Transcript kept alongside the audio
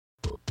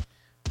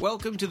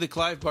Welcome to the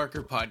Clive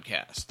Barker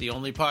Podcast, the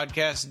only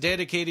podcast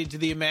dedicated to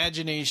the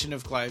imagination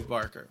of Clive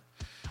Barker.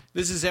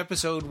 This is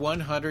episode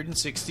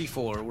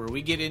 164, where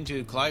we get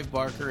into Clive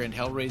Barker and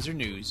Hellraiser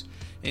news,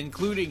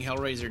 including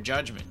Hellraiser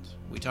Judgement.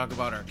 We talk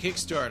about our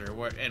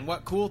Kickstarter and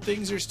what cool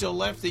things are still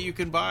left that you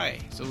can buy.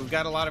 So we've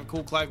got a lot of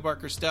cool Clive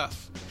Barker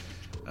stuff.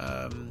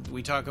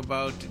 We talk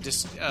about,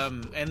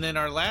 and then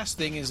our last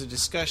thing is a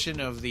discussion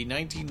of the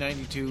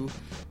 1992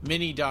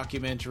 mini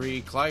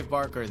documentary Clive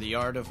Barker, The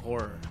Art of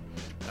Horror.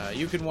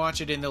 You can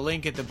watch it in the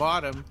link at the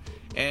bottom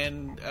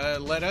and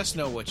let us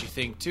know what you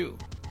think too.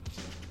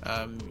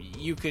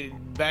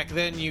 Back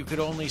then you could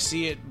only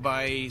see it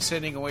by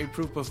sending away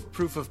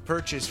proof of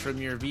purchase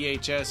from your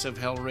VHS of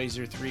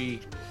Hellraiser III.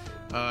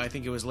 I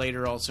think it was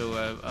later also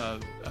a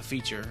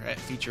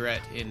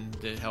featurette in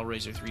the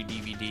Hellraiser 3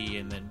 DVD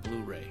and then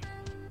Blu-ray.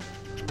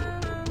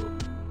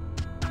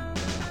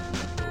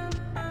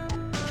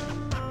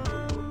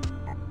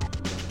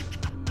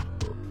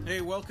 Hey,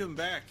 welcome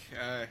back.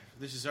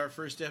 This is our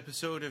first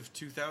episode of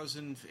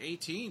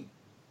 2018.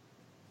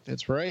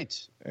 That's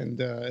right. And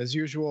as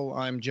usual,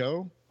 I'm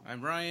Joe.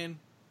 I'm Ryan.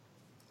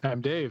 I'm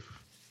Dave.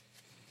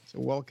 So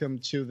welcome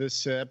to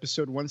this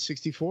episode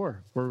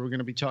 164, where we're going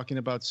to be talking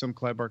about some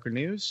Clive Barker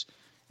news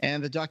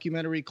and the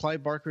documentary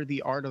Clive Barker,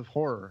 The Art of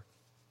Horror.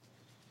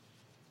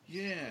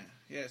 Yeah.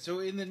 So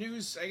in the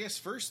news, I guess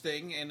first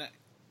thing, and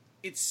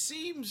it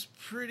seems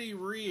pretty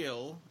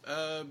real,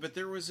 but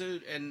there was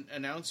an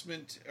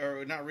announcement,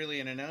 or not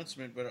really an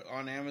announcement, but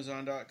on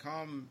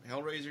Amazon.com,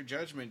 Hellraiser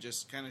Judgement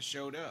just kind of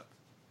showed up.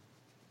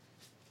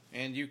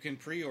 And you can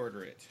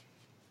pre-order it.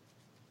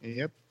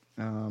 Yep.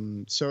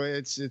 So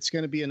it's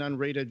going to be an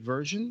unrated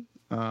version.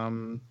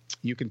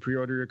 You can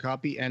pre-order your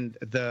copy, and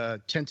the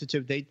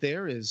tentative date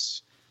there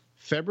is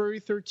February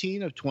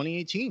 13 of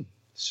 2018.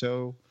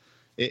 So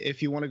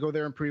if you want to go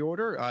there and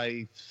pre-order,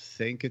 I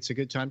think it's a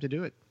good time to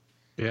do it.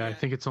 Yeah, I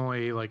think it's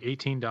only like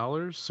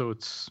 $18, so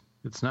it's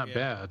not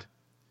bad.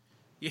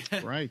 Yeah,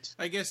 right.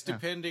 I guess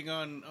depending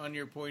on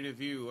your point of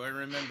view. I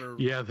remember.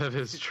 Yeah, that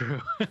is true.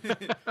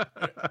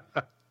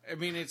 I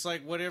mean, it's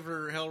like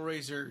whatever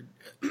Hellraiser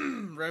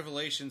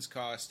Revelations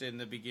cost in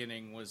the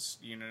beginning was,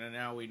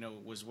 now we know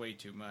it was way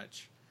too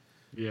much.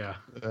 Yeah,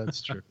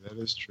 that's true. That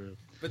is true.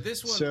 But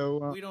this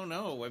one, we don't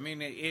know. I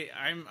mean,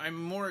 I'm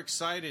more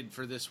excited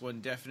for this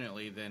one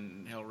definitely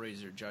than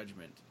Hellraiser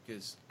Judgment,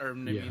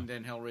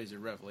 than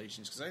Hellraiser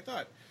Revelations, because I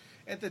thought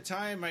at the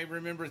time I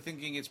remember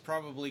thinking it's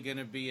probably going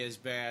to be as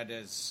bad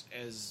as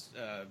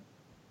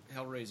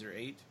Hellraiser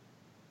 8.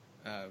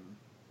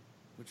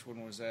 Which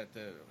one was that?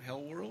 The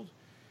Hell World?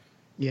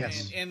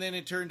 Yes. And then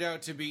it turned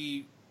out to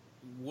be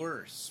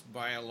worse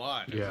by a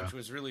lot, which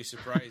was really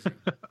surprising.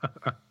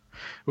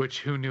 Which,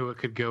 who knew it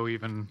could go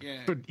even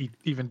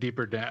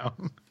deeper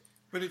down?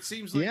 But it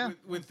seems like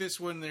with this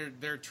one,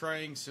 they're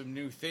trying some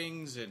new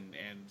things, and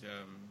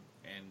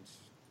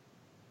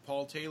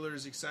Paul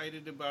Taylor's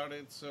excited about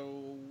it.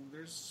 So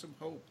there's some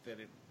hope that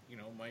it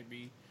might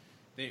be.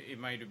 It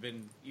might have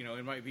been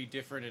it might be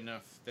different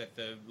enough that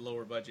the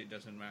lower budget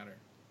doesn't matter.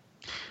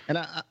 And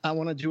I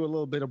want to do a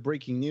little bit of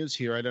breaking news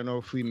here. I don't know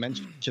if we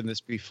mentioned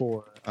this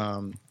before,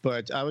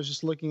 but I was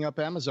just looking up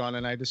Amazon,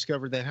 and I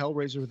discovered that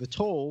Hellraiser The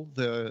Toll,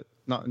 the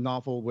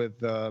novel with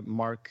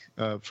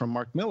from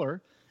Mark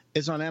Miller,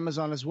 is on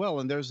Amazon as well.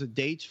 And there's a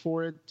date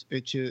for it,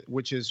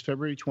 which is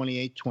February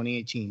 28,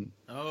 2018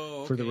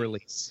 for the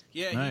release.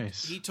 Yeah,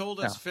 nice. He told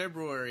us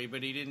February,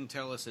 but he didn't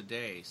tell us a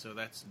day. So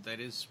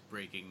that is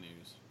breaking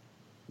news.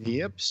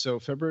 Yep, so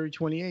February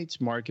 28th,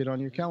 mark it on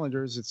your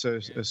calendars. It's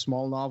a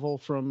small novel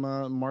from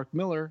Mark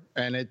Miller,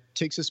 and it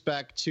takes us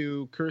back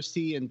to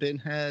Kirsty and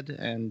Binhead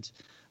and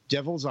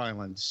Devil's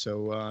Island.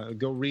 So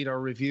go read our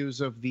reviews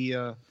of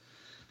the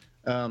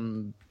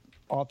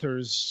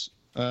author's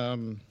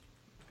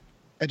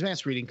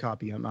advanced reading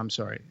copy. I'm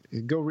sorry.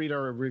 Go read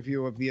our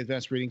review of the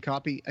advanced reading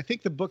copy. I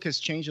think the book has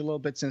changed a little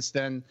bit since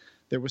then.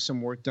 There was some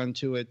work done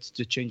to it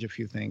to change a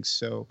few things.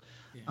 So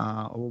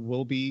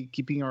we'll be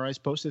keeping our eyes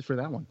posted for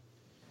that one.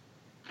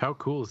 How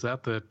cool is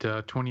that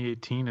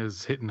 2018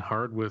 is hitting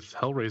hard with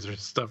Hellraiser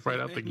stuff right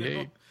out the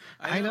gate?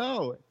 I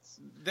know.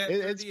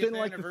 It's been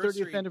like the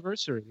 30th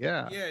anniversary.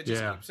 Yeah. Yeah, it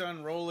just keeps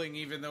on rolling,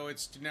 even though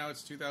it's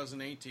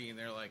 2018.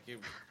 They're like,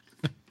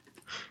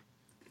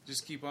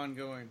 just keep on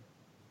going.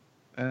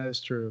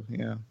 That's true,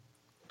 yeah.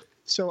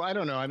 So I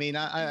don't know. I mean,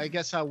 I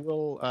guess I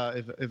will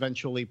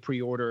eventually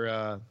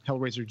pre-order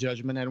Hellraiser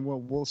Judgement, and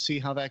we'll see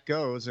how that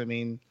goes. I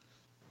mean,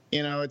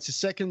 it's a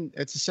second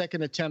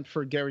attempt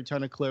for Gary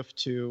Tunnicliffe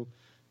to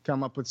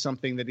come up with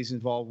something that he's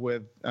involved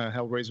with,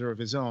 Hellraiser of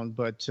his own.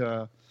 But,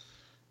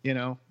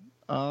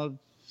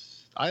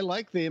 I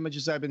like the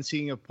images I've been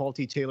seeing of Paul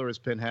T. Taylor as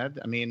Pinhead.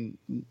 I mean,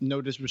 no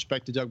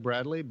disrespect to Doug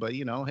Bradley, but,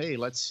 hey,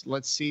 let's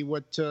see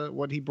what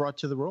he brought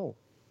to the role.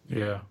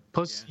 Yeah.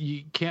 Plus,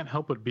 you can't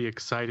help but be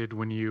excited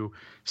when you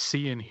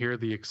see and hear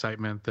the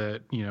excitement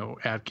that,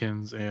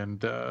 Adkins and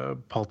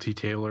Paul T.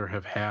 Taylor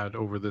have had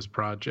over this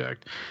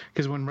project.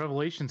 Because when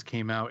Revelations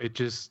came out, it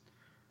just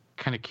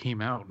kind of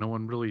came out. No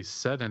one really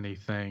said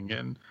anything.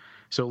 And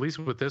So at least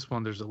with this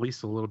one, there's at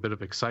least a little bit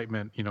of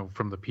excitement,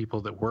 from the people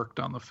that worked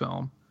on the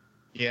film.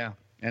 Yeah,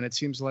 and it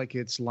seems like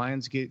it's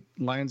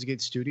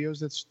Lionsgate Studios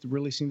that's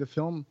releasing the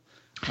film.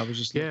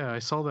 I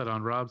saw that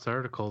on Rob's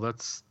article.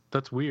 That's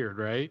weird,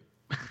 right?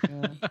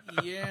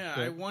 Yeah,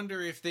 I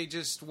wonder if they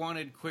just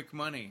wanted quick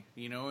money,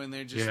 and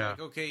they're just like,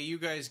 okay, you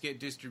guys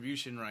get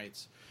distribution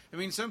rights. I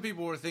mean, some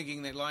people were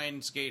thinking that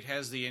Lionsgate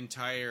has the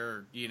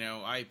entire,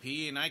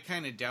 IP, and I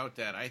kind of doubt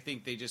that. I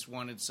think they just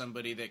wanted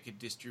somebody that could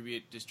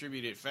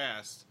distribute it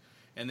fast,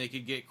 and they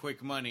could get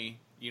quick money,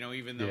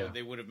 even though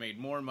they would have made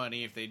more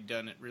money if they'd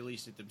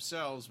released it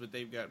themselves, but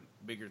they've got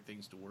bigger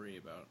things to worry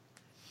about.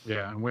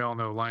 Yeah, and we all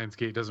know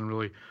Lionsgate doesn't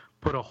really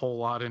put a whole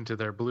lot into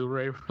their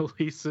Blu-ray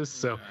releases,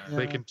 so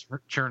they can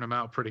churn them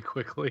out pretty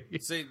quickly.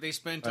 They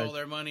spent all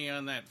their money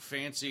on that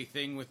fancy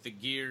thing with the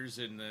gears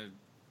and the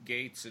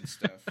gates and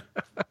stuff.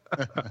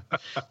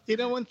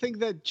 One thing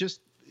that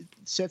just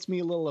sets me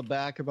a little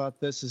aback about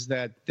this is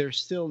that there's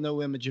still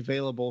no image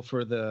available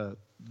for the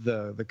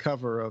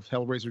cover of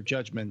Hellraiser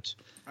Judgement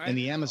in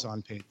the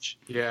Amazon page.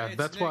 Yeah,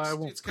 that's why I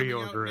won't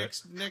pre-order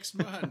it. Next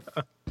month.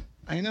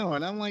 I know,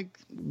 and I'm like,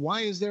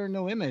 why is there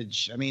no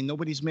image? I mean,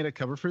 nobody's made a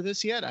cover for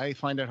this yet. I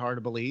find it hard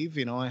to believe.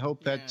 I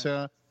hope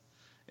that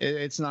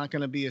it's not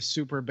going to be a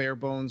super bare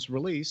bones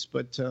release,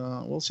 but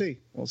we'll see.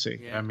 We'll see.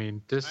 Yeah. I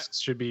mean, this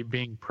should be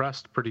being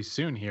pressed pretty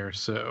soon here,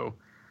 so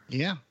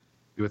yeah,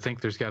 you would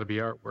think there's got to be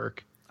artwork.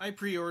 I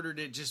pre-ordered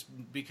it just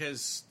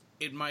because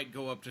it might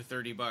go up to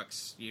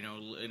 $30,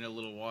 in a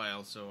little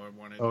while. So I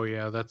wanted. Oh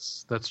yeah,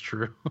 that's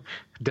true.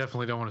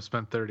 Definitely don't want to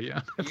spend $30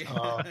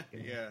 on it.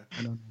 Yeah.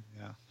 I don't know.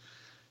 Yeah.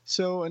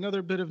 So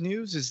another bit of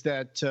news is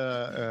that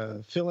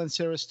Phil and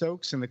Sarah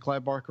Stokes and the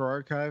Clive Barker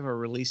Archive are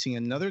releasing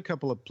another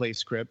couple of play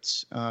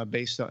scripts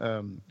based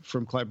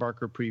from Clive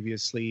Barker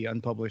previously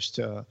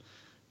unpublished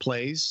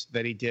plays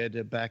that he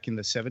did back in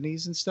the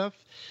 70s and stuff.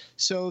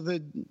 So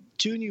the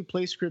two new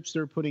play scripts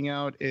they're putting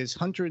out is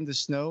Hunter in the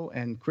Snow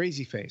and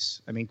Crazy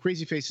Face. I mean,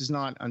 Crazy Face is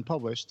not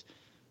unpublished,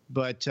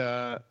 but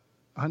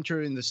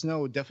Hunter in the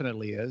Snow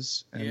definitely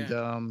is.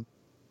 And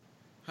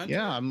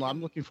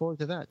I'm looking forward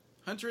to that.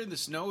 Hunter in the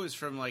Snow is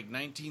from like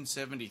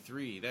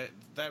 1973.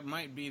 That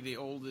might be the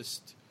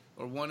oldest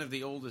or one of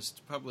the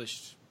oldest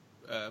published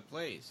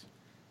plays.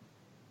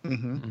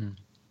 Mm-hmm. Mm-hmm.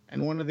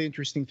 And one of the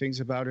interesting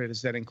things about it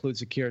is that it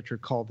includes a character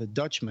called the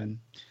Dutchman,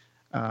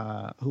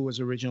 who was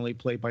originally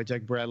played by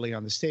Doug Bradley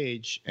on the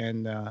stage,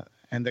 and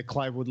that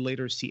Clive would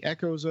later see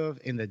echoes of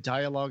in the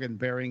dialogue and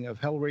bearing of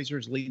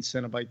Hellraiser's lead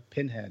Cenobite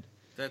Pinhead.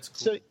 That's cool.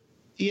 So,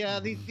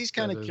 yeah, these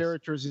kind of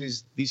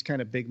characters, these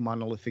kind of big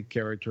monolithic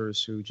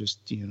characters who just,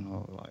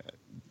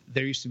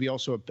 there used to be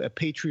also a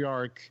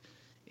patriarch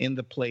in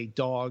the play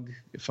Dog,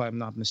 if I'm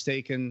not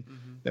mistaken.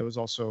 Mm-hmm. There was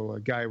also a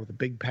guy with a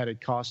big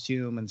padded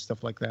costume and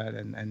stuff like that,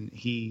 and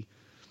he,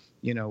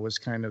 was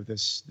kind of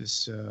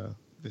this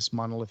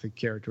monolithic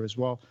character as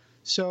well.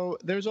 So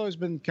there's always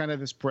been kind of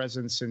this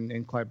presence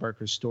in Clive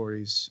Barker's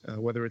stories,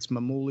 whether it's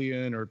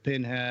Mamoulian or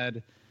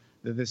Pinhead,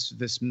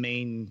 this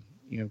main,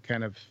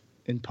 kind of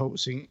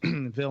imposing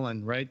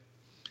villain, right?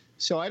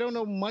 So I don't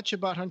know much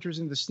about Hunters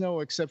in the Snow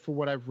except for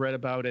what I've read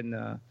about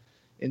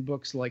in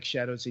books like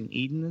Shadows in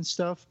Eden and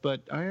stuff,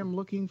 but I am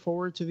looking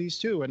forward to these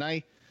two. And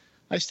I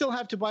still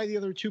have to buy the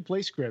other two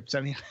play scripts.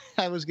 I mean,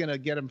 I was going to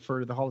get them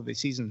for the holiday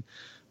season,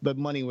 but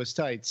money was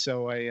tight.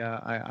 So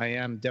I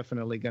am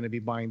definitely going to be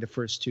buying the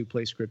first two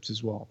play scripts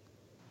as well.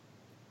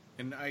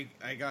 And I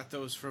got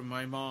those from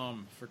my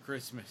mom for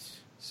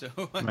Christmas. So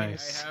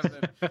nice. I have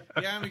them.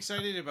 Yeah, I'm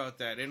excited about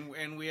that.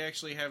 And we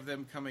actually have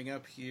them coming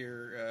up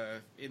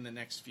here in the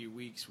next few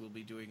weeks. We'll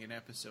be doing an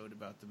episode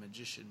about the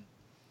magician.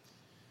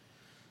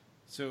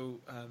 So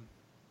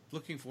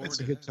looking forward to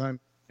that. It's a good time.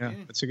 Yeah,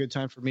 it's a good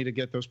time for me to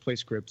get those play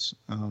scripts.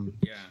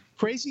 Yeah.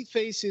 Crazy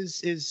Face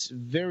is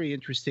very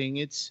interesting.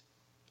 It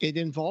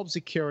involves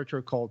a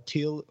character called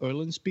Till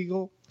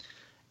Eulenspiegel.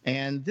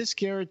 And this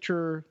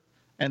character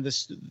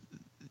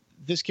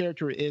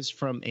is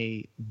from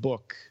a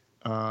book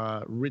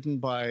written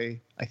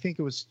by, I think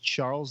it was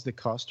Charles de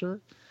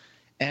Coster,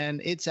 and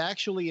it's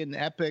actually an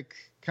epic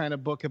kind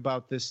of book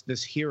about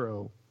this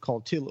hero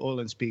called Till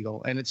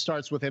Eulenspiegel, and it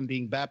starts with him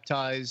being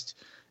baptized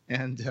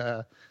and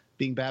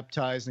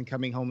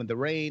coming home in the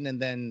rain, and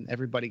then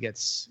everybody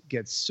gets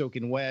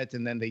soaking wet,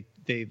 and then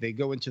they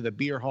go into the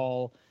beer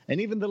hall,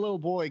 and even the little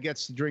boy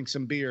gets to drink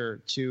some beer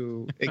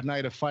to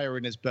ignite a fire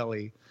in his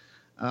belly.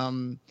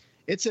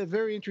 It's a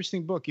very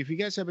interesting book. If you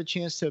guys have a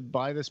chance to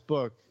buy this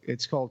book,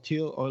 it's called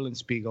Till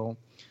Eulenspiegel.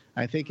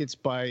 I think it's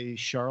by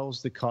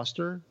Charles de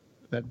Coster.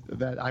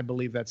 That I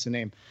believe that's the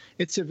name.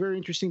 It's a very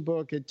interesting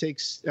book. It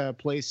takes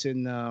place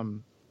in.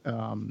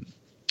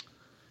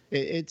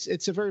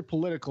 It's a very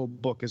political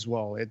book as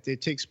well.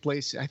 It takes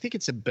place. I think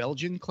it's a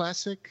Belgian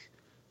classic,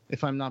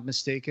 if I'm not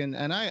mistaken.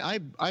 And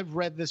I've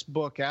read this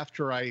book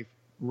after I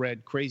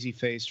read Crazy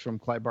Face from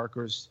Clive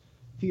Barker's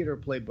theater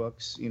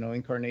playbooks.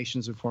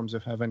 Incarnations and Forms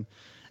of Heaven.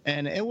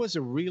 And it was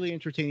a really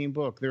entertaining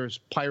book. There's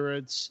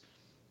pirates,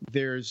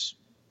 there's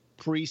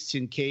priests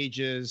in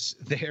cages,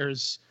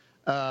 there's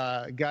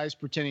guys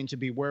pretending to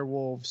be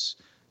werewolves,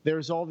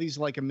 there's all these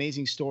like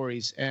amazing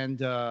stories, and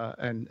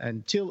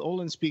Till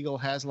Olenspiegel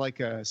has like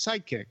a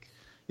sidekick.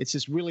 It's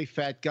this really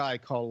fat guy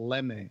called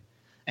Lemme,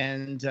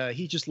 and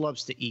he just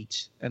loves to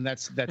eat, and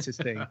that's his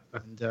thing.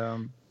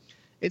 And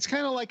it's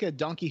kind of like a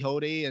Don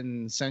Quixote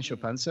and Sancho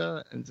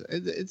Panza, and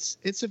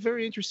it's a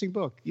very interesting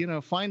book.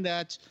 Find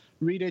that,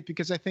 read it,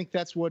 because I think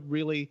that's what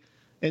really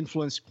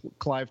influenced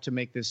Clive to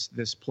make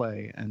this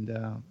play, and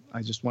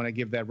I just want to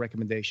give that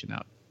recommendation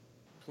out.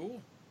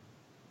 Cool.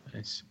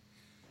 Nice.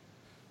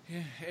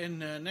 Yeah,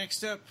 and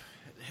next up,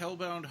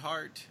 Hellbound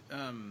Heart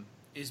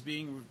is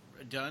being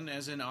done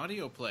as an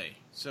audio play,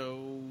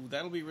 so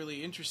that'll be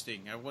really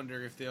interesting. I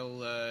wonder if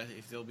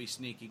they'll be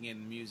sneaking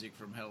in music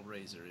from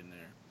Hellraiser in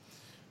there.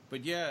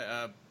 But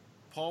yeah,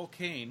 Paul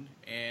Kane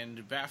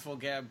and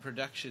Bafflegab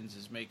Productions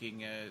is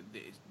making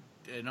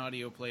an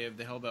audio play of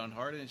the Hellbound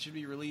Heart, and it should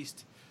be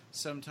released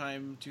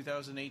sometime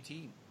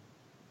 2018.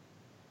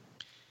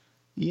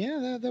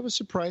 Yeah, that was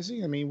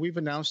surprising. I mean, we've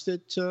announced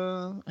it,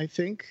 I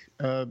think,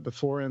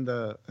 before in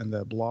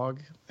the blog,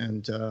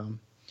 and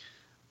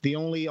the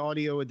only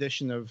audio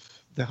edition of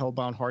the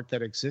Hellbound Heart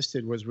that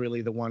existed was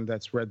really the one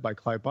that's read by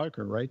Clive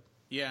Barker, right?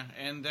 Yeah,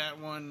 and that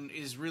one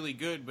is really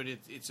good, but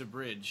it's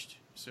abridged,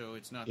 so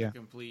it's not the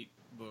complete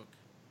book.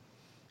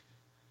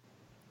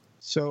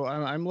 So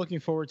I'm looking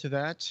forward to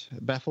that.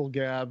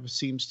 Bafflegab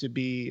seems to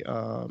be,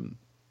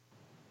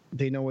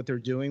 they know what they're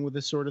doing with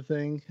this sort of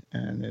thing,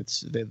 and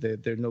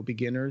they're no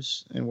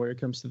beginners in where it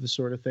comes to this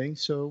sort of thing.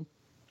 So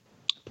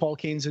Paul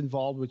Kane's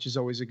involved, which is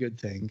always a good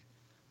thing.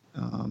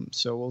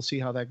 So we'll see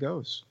how that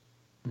goes.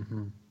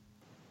 Mm-hmm.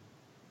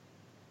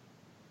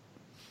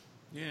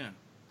 Yeah.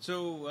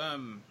 So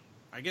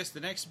I guess the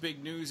next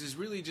big news is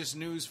really just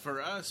news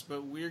for us,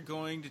 but we're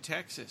going to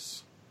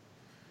Texas.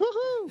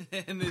 Woohoo!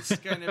 And this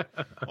kind of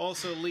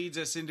also leads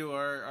us into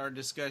our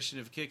discussion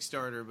of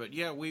Kickstarter. But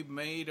yeah, we've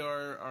made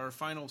our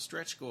final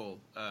stretch goal,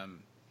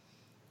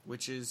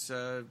 which is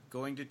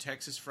going to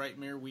Texas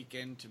Frightmare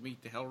Weekend to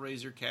meet the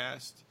Hellraiser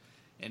cast,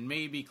 and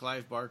maybe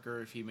Clive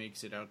Barker if he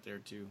makes it out there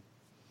too.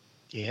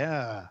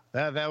 Yeah,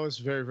 that was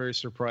very, very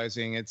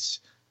surprising.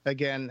 It's,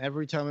 again,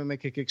 every time we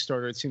make a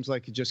Kickstarter, it seems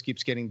like it just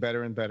keeps getting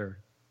better and better.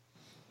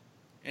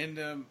 And,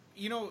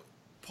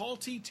 Paul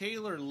T.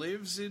 Taylor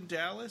lives in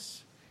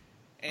Dallas.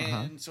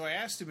 And so I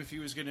asked him if he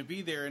was going to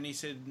be there, and he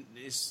said,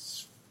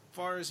 as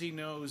far as he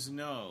knows,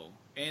 no.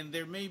 And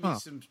there may be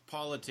some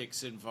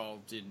politics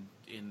involved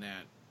in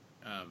that,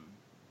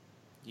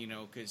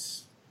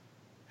 because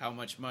how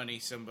much money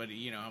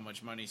somebody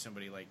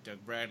like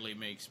Doug Bradley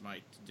makes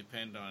might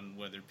depend on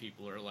whether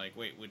people are like,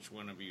 wait, which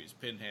one of you is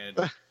Pinhead?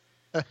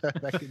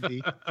 That could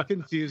be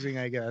confusing,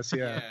 I guess.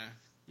 Yeah.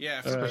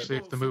 Yeah, especially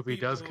if the movie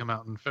does come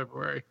out in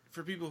February.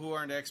 For people who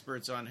aren't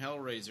experts on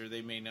Hellraiser,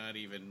 they may not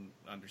even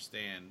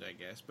understand, I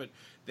guess. But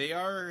they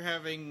are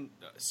having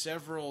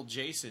several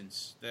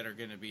Jasons that are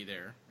going to be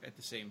there at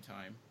the same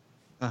time.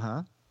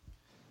 Uh-huh.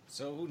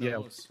 So who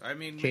knows? Yeah. I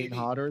mean, Kate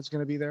Hodder is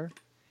going to be there.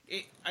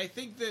 I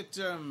think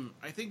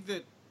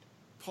that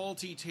Paul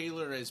T.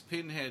 Taylor as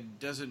Pinhead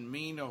doesn't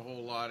mean a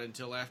whole lot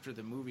until after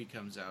the movie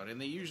comes out,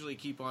 and they usually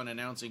keep on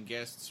announcing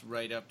guests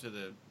right up to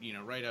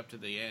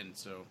the end.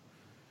 So.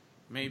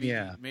 Maybe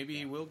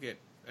he will get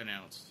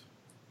announced.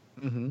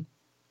 Mm-hmm.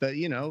 But,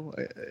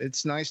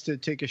 it's nice to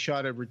take a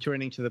shot at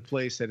returning to the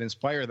place that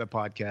inspired the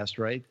podcast,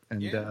 right?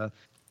 And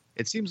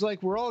it seems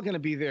like we're all going to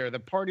be there. The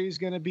party's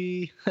going to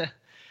be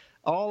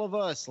all of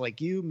us,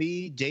 like you,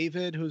 me,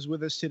 David, who's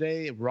with us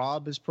today.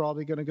 Rob is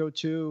probably going to go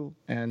too.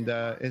 And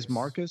is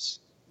Marcus?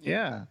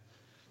 Yeah.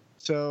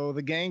 So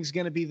the gang's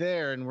going to be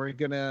there, and we're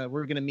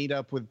gonna meet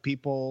up with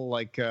people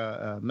like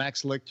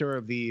Max Lichter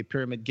of the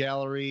Pyramid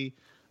Gallery,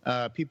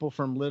 people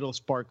from Little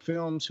Spark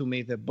Films who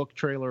made the book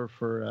trailer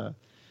for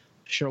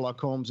Sherlock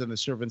Holmes and the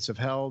Servants of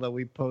Hell that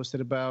we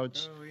posted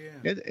about. Oh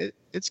yeah,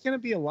 it's going to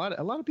be a lot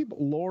of people.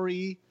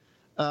 Lori,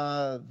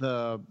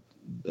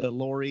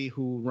 Lori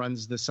who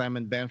runs the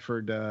Simon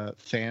Bamford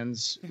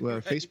fans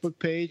right. Facebook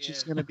page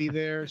is going to be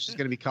there. She's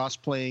going to be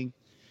cosplaying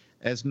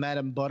as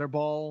Madame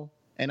Butterball,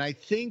 and I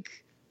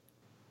think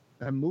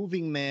a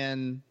moving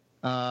man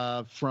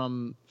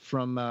from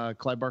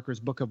Clive Barker's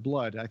Book of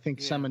Blood. I think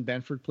Simon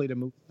Bamford played a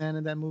movie man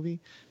in that movie.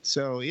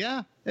 So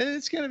yeah,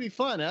 it's going to be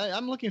fun.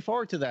 I'm looking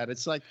forward to that.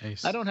 It's like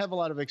nice. I don't have a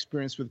lot of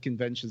experience with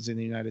conventions in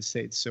the United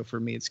States, so for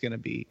me it's going to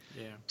be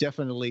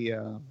definitely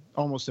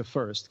almost a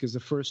first, because the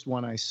first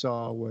one I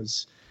saw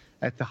was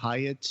at the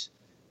Hyatt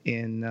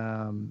in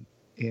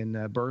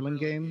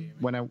Burlingame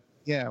when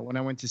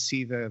I went to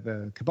see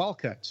the Cabal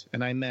Cut,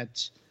 and I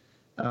met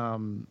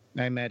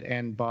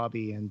Ann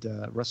Bobby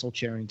and Russell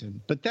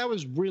Charrington. But that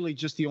was really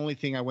just the only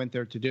thing I went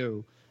there to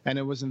do. And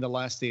it wasn't the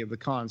last day of the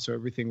con, so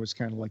everything was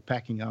kind of like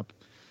packing up.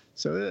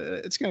 So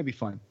it's going to be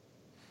fun.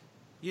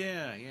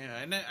 Yeah.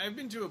 And I've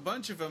been to a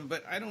bunch of them,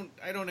 but I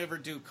don't ever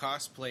do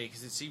cosplay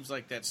because it seems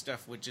like that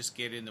stuff would just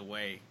get in the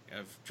way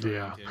of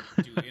trying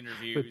to do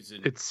interviews.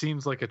 It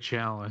seems like a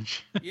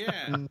challenge.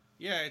 Yeah,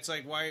 it's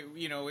like, why,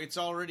 it's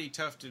already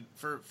tough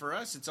for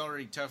us, it's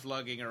already tough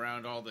lugging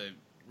around all the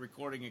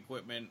recording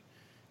equipment,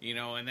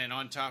 and then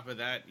on top of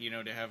that,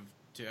 to have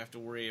to have to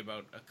worry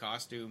about a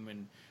costume,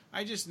 and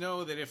I just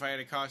know that if I had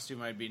a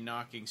costume, I'd be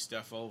knocking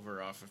stuff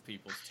over off of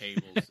people's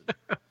tables.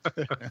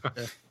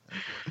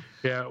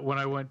 Yeah, when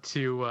I went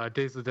to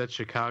Days of the Dead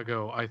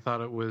Chicago, I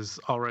thought it was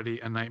already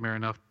a nightmare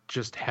enough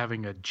just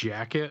having a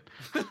jacket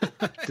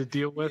to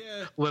deal with,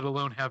 let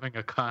alone having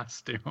a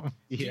costume.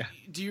 Yeah.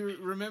 Do you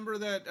remember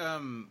that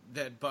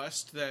that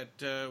bust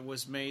that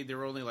was made? There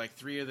were only like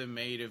 3 of them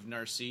made of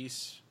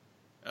Narcisse.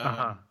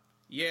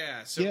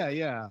 Yeah. So,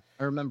 yeah.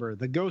 I remember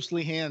the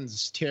ghostly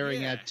hands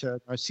tearing at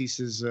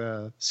Narcisse's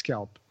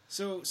scalp.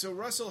 So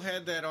Russell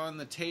had that on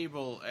the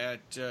table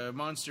at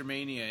Monster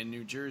Mania in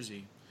New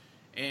Jersey.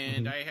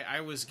 And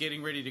I was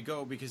getting ready to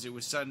go because it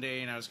was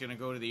Sunday and I was going to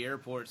go to the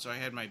airport, so I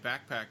had my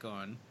backpack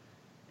on.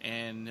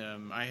 And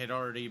I had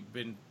already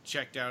been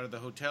checked out of the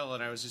hotel,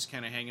 and I was just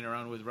kind of hanging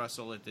around with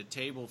Russell at the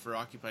table for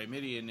Occupy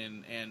Midian.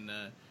 And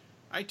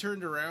I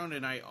turned around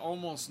and I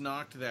almost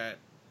knocked that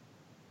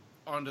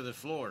onto the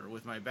floor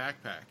with my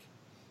backpack.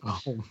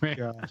 Oh, man.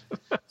 God.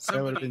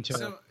 That would have been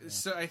terrible.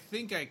 So I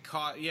think I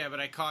caught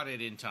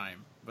it in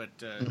time. But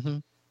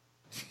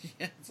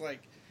it's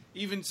like...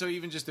 Even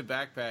just a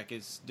backpack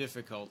is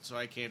difficult, so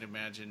I can't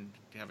imagine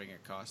having a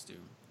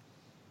costume.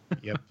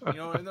 Yep. You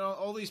know, and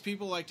all these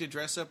people like to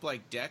dress up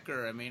like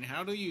Decker. I mean,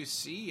 how do you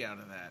see out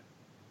of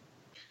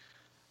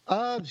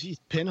that?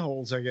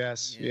 Pinholes, I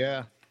guess.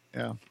 Yeah.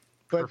 But,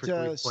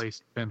 perfectly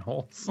placed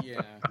pinholes.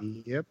 Yeah.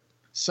 Yep.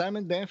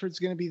 Simon Bamford's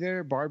going to be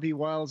there. Barbie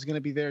Wilde's going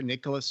to be there.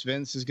 Nicholas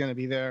Vince is going to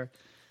be there.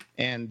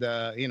 And,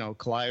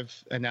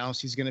 Clive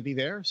announced he's going to be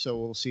there, so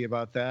we'll see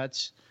about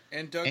that.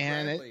 And Doug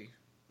Bradley.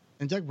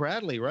 And Doug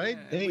Bradley, right?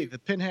 Yeah, hey, the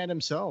Pinhead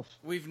himself.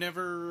 We've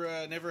never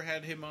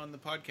had him on the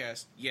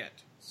podcast yet,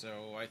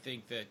 so I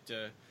think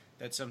that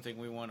that's something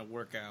we want to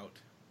work out.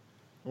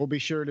 We'll be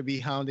sure to be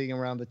hounding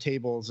around the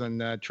tables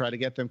and try to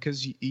get them,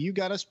 because you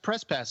got us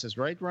press passes,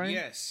 right, Ryan?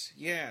 Yes,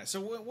 yeah.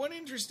 So one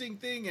interesting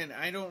thing, and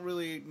I don't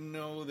really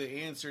know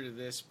the answer to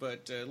this,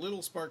 but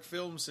Little Spark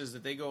Film says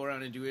that they go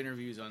around and do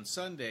interviews on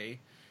Sunday.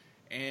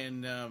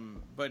 And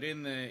but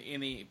in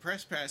the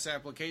press pass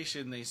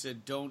application, they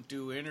said don't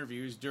do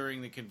interviews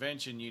during the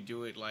convention. You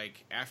do it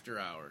like after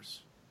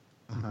hours.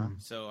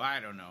 So I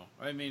don't know.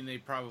 I mean, they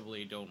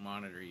probably don't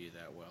monitor you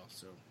that well.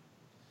 So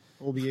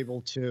we'll be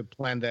able to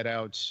plan that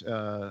out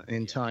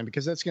in time,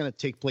 because that's going to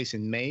take place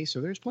in May.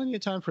 So there's plenty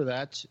of time for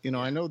that.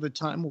 I know the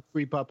time will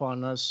creep up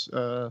on us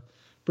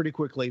pretty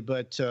quickly,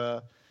 but.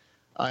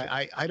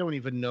 I don't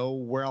even know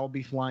where I'll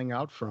be flying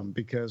out from,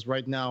 because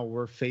right now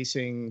we're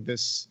facing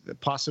this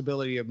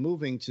possibility of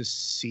moving to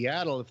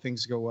Seattle if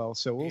things go well.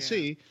 So we'll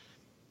see.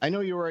 I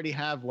know you already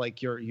have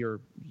like your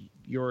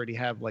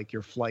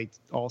flight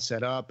all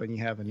set up, and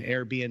you have an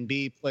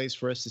Airbnb place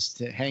for us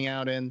to hang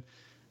out in.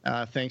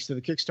 Thanks to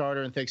the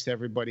Kickstarter, and thanks to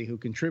everybody who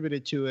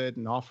contributed to it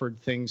and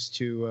offered things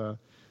to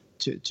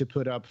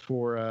put up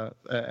for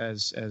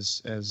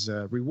as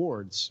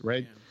rewards,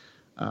 right? Yeah.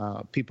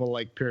 People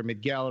like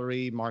Pyramid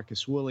Gallery,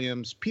 Marcus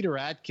Williams, Peter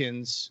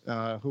Atkins,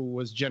 who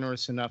was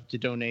generous enough to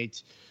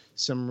donate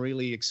some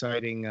really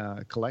exciting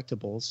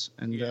collectibles.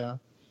 And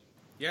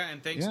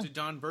and thanks to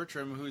Don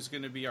Bertram, who's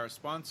going to be our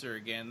sponsor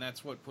again.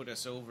 That's what put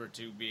us over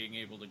to being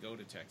able to go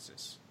to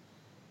Texas.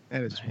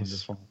 That is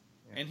wonderful.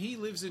 Yeah. And he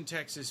lives in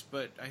Texas,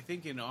 but I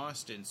think in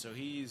Austin, so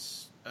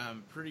he's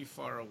pretty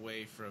far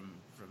away from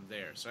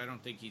there. So I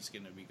don't think he's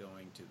going to be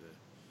going to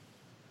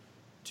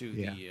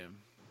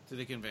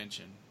the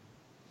convention.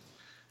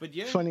 But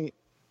funny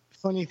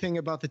thing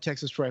about the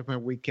Texas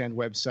Fragment Weekend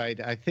website,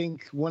 I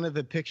think one of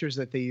the pictures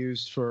that they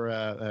used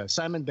for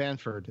Simon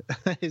Bamford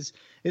is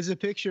a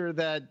picture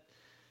that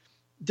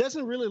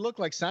doesn't really look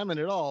like Simon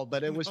at all,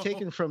 but it was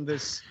taken from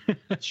this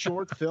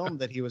short film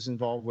that he was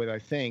involved with, I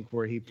think,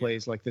 where he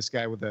plays like this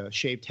guy with a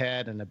shaved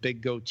head and a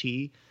big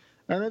goatee.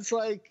 And it's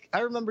like,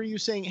 I remember you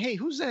saying, hey,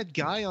 who's that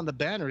guy on the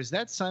banner? Is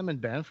that Simon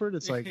Bamford?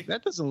 It's like,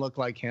 that doesn't look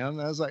like him.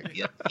 And I was like,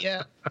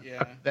 yeah.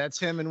 That's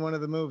him in one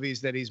of the movies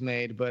that he's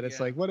made. But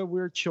it's like, what a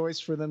weird choice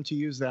for them to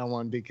use that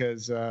one,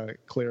 because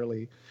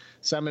clearly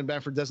Simon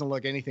Bamford doesn't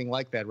look anything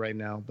like that right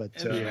now. But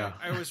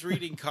I was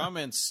reading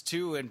comments,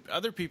 too, and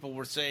other people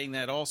were saying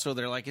that also.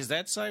 They're like, is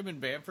that Simon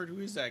Bamford? Who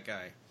is that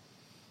guy?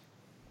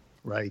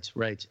 Right.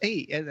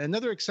 Hey, and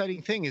another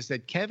exciting thing is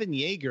that Kevin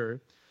Yeager,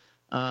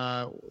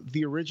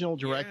 the original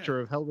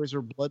director of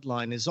Hellraiser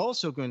Bloodline, is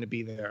also going to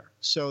be there.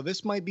 So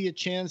this might be a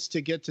chance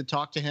to get to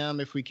talk to him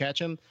if we catch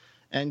him,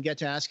 and get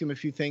to ask him a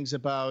few things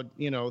about,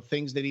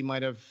 things that he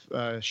might have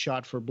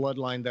shot for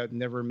Bloodline that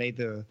never made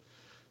the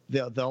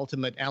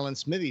ultimate Alan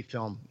Smithy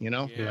film,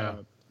 Yeah.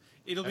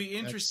 It'll be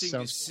interesting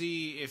to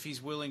see if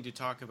he's willing to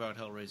talk about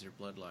Hellraiser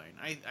Bloodline.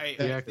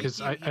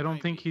 Because I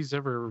don't think he's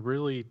ever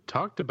really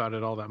talked about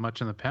it all that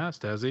much in the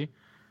past, has he?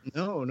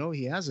 No,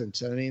 he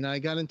hasn't. I mean, I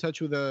got in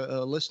touch with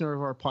a listener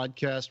of our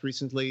podcast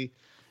recently,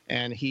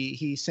 and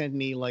he sent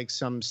me like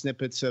some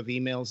snippets of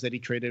emails that he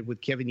traded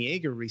with Kevin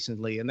Yeager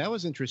recently, and that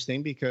was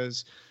interesting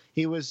because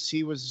he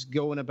was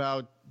going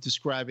about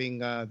describing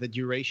the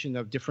duration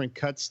of different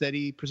cuts that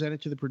he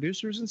presented to the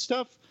producers and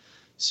stuff.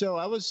 So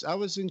I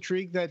was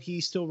intrigued that he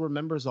still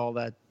remembers all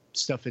that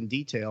stuff in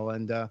detail,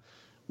 and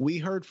we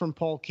heard from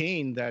Paul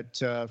Kane that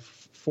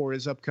for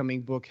his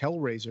upcoming book,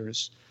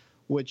 Hellraisers,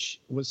 which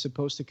was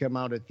supposed to come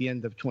out at the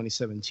end of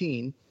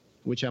 2017,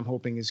 which I'm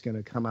hoping is going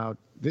to come out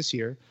this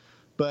year.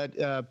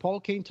 But Paul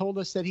Kane told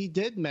us that he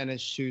did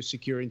manage to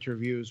secure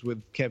interviews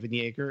with Kevin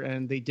Yeager,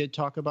 and they did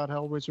talk about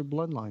Hellraiser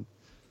Bloodline.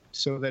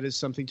 So that is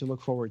something to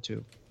look forward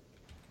to.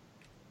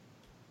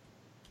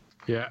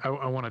 Yeah,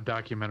 I want a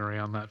documentary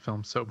on that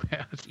film so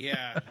bad.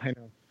 Yeah. I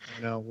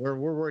know. We're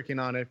working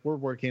on it.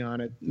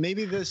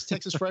 Maybe this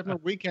Texas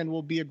Frightmare weekend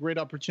will be a great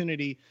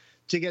opportunity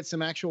to get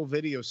some actual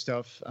video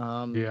stuff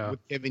with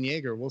Kevin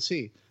Yeager. We'll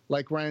see.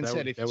 Like Ryan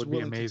said, if he's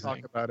willing to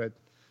talk about it.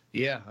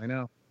 Yeah, I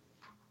know.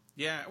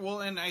 Yeah,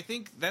 well, and I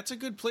think that's a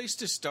good place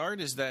to start,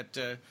 is that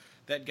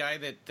that guy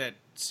that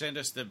sent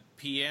us the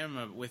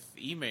PM with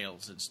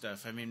emails and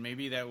stuff. I mean,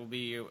 maybe that will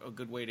be a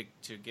good way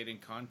to get in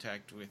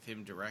contact with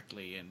him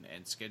directly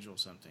and schedule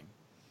something.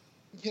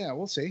 Yeah,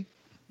 we'll see.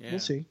 Yeah. We'll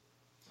see.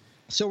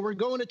 So we're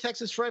going to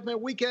Texas Frightmare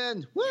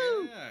weekend.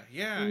 Woo!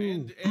 Yeah.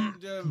 And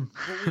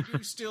but we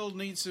do still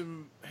need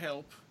some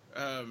help,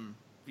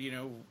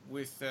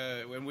 with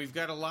and we've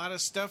got a lot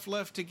of stuff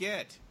left to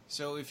get.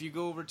 So if you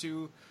go over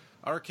to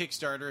our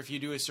Kickstarter, if you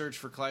do a search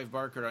for Clive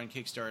Barker on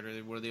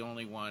Kickstarter, we're the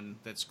only one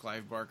that's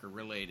Clive Barker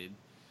related.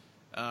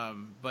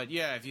 But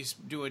yeah, if you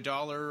do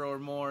 $1 or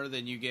more,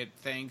 then you get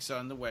thanks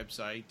on the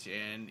website.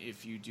 And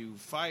if you do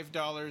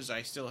 $5,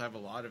 I still have a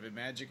lot of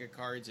Imagica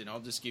cards, and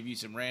I'll just give you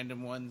some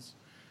random ones.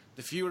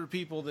 The fewer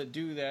people that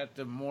do that,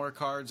 the more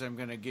cards I'm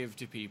going to give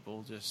to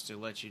people, just to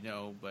let you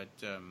know. But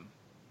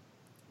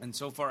and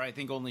so far, I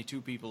think only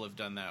 2 people have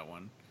done that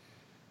one.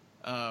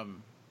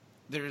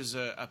 There's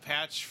a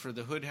patch for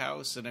the Hood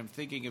House, and I'm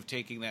thinking of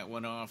taking that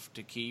one off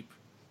to keep.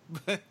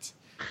 But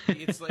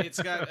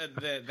it's got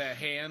the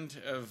hand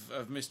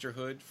of Mr.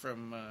 Hood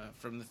from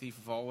The Thief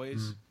of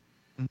Always.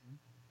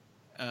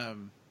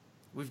 Mm-hmm.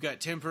 We've got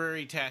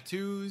temporary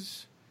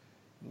tattoos.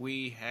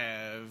 We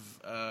have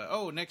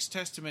Next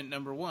Testament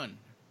 #1.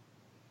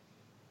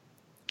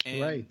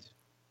 And, right.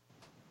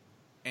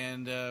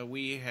 And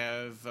we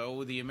have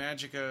the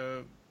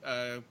Imagica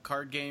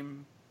card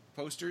game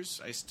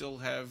posters. I still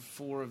have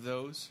 4 of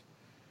those.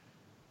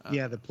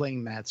 The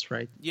playing mats,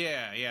 right?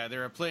 Yeah.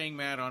 They're a playing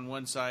mat on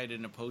one side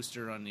and a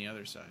poster on the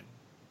other side.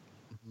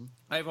 Mm-hmm.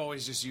 I've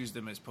always just used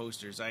them as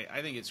posters.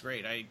 I think it's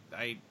great.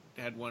 I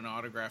had one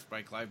autographed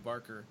by Clive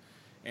Barker,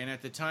 and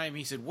at the time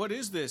he said, "What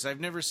is this? I've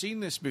never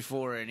seen this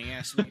before." And he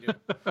asked me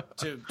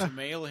to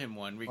mail him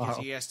one, because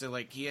he has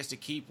to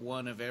keep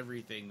one of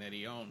everything that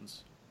he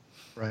owns.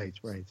 Right.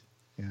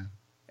 Yeah.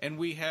 And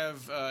we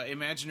have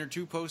Imaginer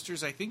 2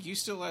 posters. I think you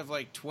still have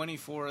like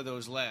 24 of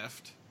those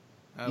left.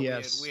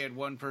 Yes. We had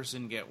one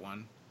person get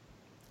one.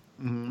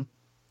 Mm-hmm.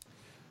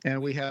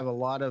 And we have a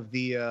lot of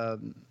the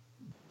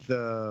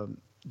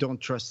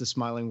Don't Trust the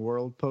Smiling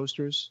World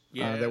posters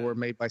that were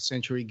made by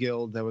Century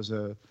Guild. That was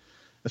a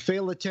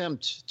failed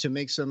attempt to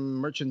make some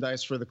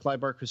merchandise for the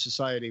Clive Barker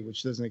Society,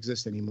 which doesn't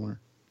exist anymore.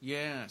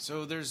 Yeah,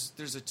 so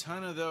there's a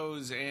ton of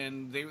those,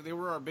 and they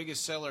were our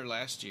biggest seller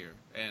last year,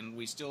 and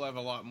we still have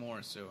a lot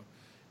more, so...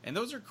 And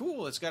those are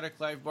cool. It's got a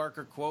Clive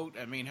Barker quote.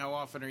 I mean, how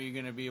often are you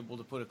going to be able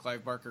to put a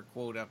Clive Barker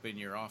quote up in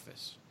your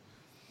office?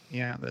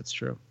 Yeah, that's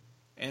true.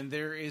 And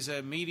there is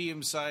a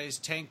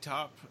medium-sized tank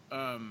top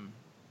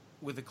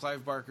with a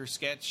Clive Barker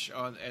sketch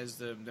as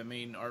the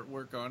main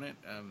artwork on it.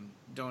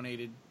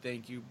 Donated,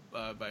 thank you,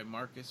 by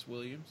Marcus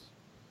Williams.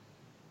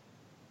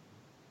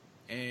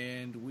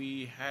 And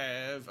we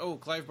have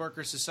Clive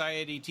Barker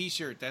Society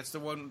T-shirt. That's the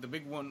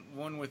big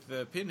one with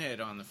the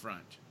pinhead on the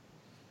front.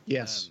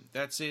 Yes.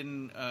 That's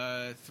in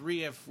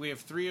 3. We have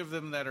 3 of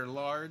them that are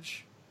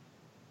large.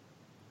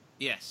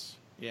 Yes.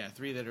 Yeah,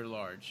 3 that are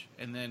large.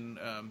 And then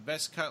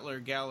Best Cutler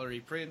Gallery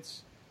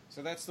Prints.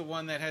 So that's the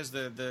one that has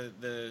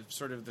the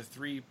sort of the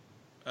 3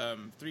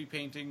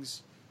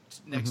 paintings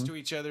next to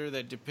each other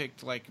that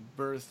depict like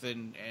birth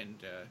and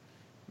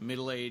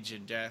middle age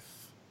and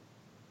death.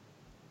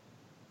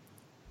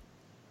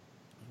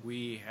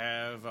 We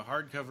have a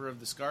hardcover of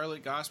the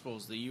Scarlet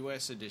Gospels, the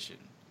U.S. edition.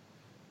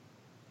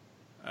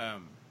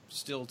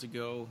 Still to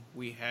go.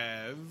 We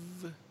have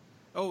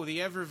the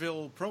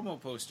Everville promo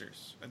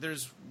posters.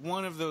 There's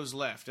one of those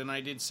left, and I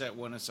did set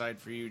one aside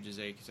for you,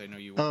 Jose, because I know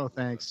you want. Oh,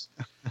 thanks.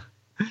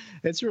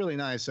 It's really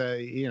nice.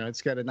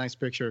 It's got a nice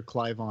picture of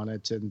Clive on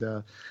it,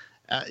 and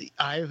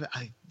I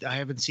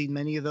haven't seen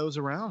many of those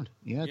around.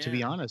 Yeah, to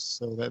be honest.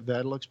 So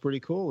that looks pretty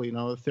cool.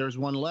 If there's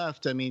one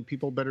left, I mean,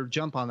 people better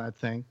jump on that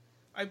thing.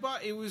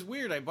 It was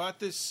weird. I bought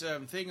this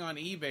thing on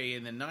eBay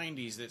in the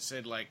 90s that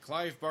said, like,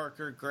 Clive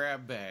Barker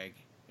grab bag.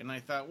 And I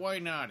thought, why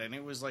not? And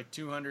it was like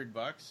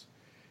 $200.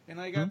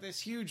 And I got this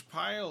huge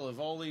pile of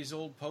all these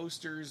old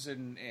posters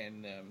and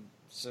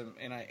some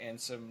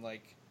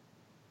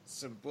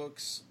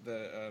books,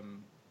 the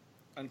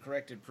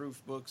uncorrected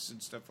proof books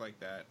and stuff like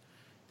that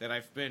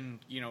I've been,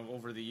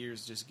 over the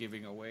years just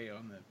giving away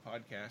on the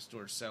podcast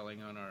or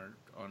selling on our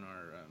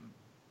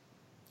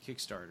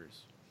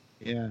Kickstarters.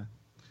 Yeah.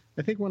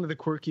 I think one of the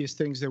quirkiest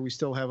things that we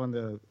still have on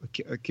the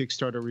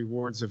Kickstarter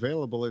rewards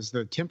available is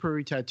the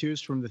temporary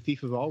tattoos from The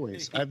Thief of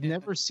Always. I've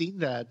never seen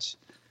that.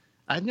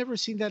 I've never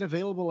seen that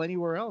available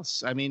anywhere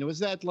else. I mean, was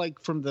that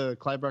like from the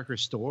Clive Barker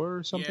store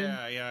or something?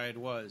 Yeah, it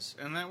was.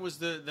 And that was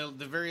the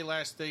very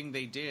last thing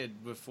they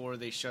did before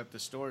they shut the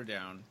store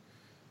down.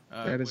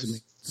 That is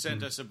amazing.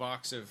 Sent us a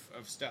box of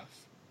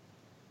stuff.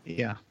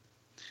 Yeah.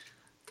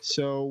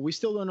 So we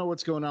still don't know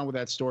what's going on with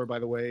that store, by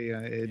the way.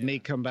 It may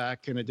come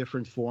back in a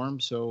different form.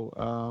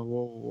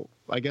 So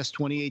I guess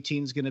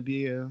 2018 is going to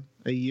be a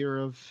year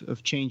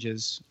of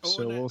changes.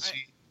 So we'll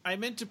see. I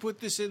meant to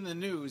put this in the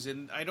news,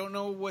 and I don't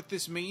know what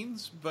this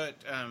means, but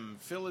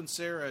Phil and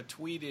Sarah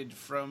tweeted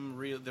from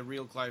the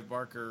Real Clive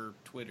Barker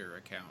Twitter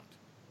account.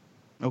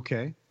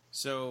 Okay.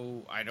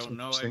 So I don't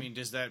know. I mean,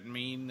 does that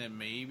mean that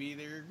maybe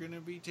they're going to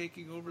be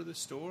taking over the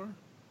store?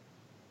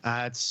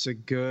 That's a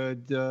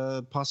good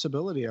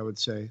possibility, I would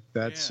say.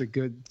 That's a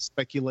good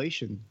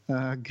speculation.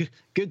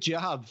 Good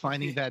job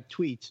finding that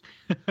tweet.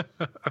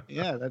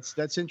 Yeah,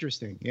 that's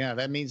interesting. Yeah,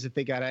 that means that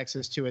they got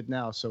access to it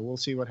now, so we'll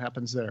see what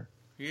happens there.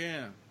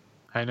 Yeah.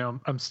 I know.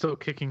 I'm still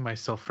kicking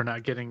myself for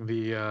not getting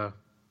the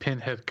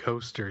Pinhead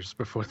coasters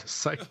before the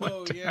site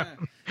went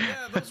down.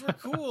 Yeah, those were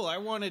cool. I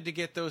wanted to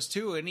get those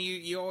too, and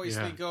you always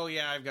think, oh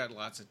yeah, I've got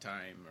lots of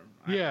time.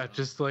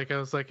 Just like I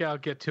was like, I'll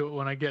get to it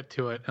when I get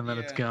to it, and then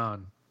it's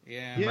gone.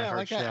 Yeah, my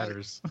heart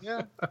shatters.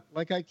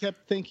 Like I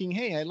kept thinking,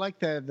 hey, I like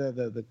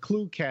the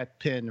Clue Cat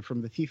pin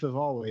from The Thief of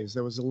Always.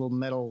 There was a little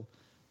metal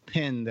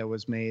pin that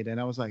was made,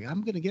 and I was like,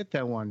 I'm gonna get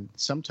that one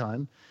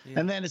sometime.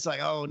 And then it's like,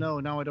 oh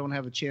no, now I don't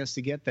have a chance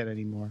to get that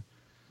anymore.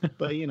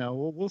 But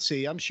we'll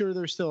see. I'm sure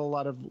there's still a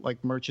lot of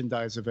like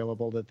merchandise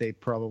available that they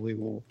probably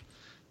will,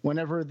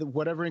 whenever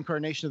whatever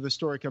incarnation of the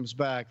story comes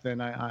back. Then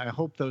I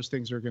hope those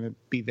things are going to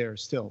be there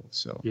still.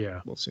 So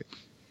we'll see.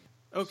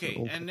 Okay,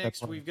 so and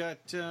next we've got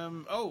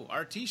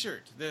our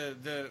T-shirt,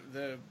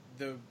 the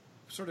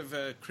sort of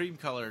cream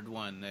colored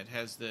one that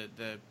has the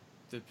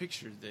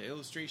picture, the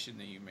illustration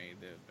that you made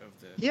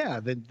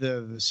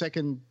the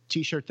second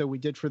T-shirt that we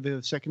did for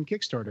the second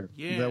Kickstarter.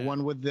 The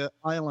one with the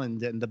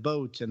island and the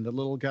boat and the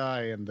little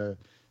guy and the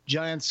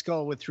giant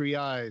skull with 3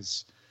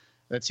 eyes.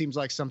 That seems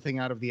like something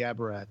out of the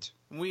Aberrat.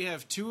 We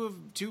have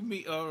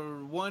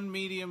one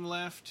medium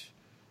left,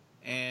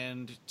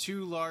 and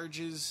 2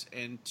 larges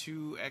and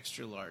 2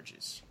 extra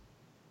larges.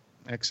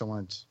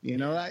 Excellent.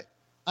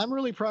 I'm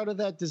really proud of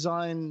that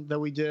design that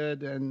we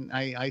did, and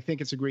I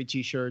think it's a great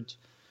T-shirt.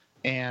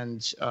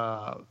 And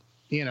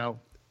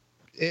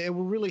it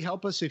will really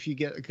help us if you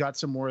got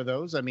some more of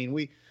those. I mean,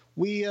 we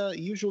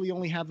usually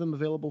only have them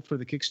available for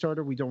the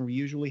Kickstarter. We don't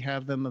usually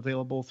have them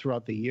available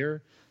throughout the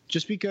year,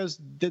 just because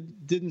there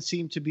didn't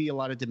seem to be a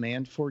lot of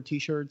demand for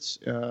T-shirts.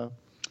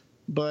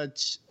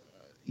 But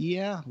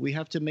we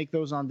have to make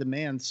those on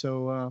demand.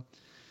 So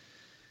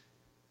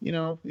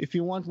if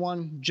you want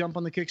one, jump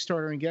on the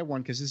Kickstarter and get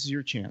one, because this is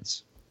your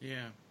chance.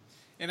 Yeah.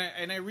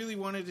 And I really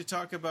wanted to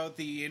talk about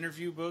the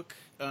interview book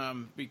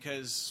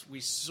because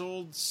we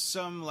sold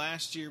some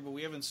last year, but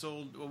we haven't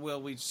sold.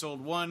 Well, we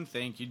sold one.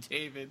 Thank you,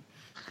 David.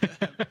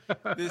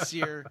 This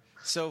year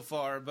so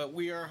far, but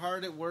we are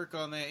hard at work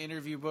on that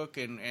interview book,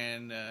 and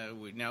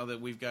now that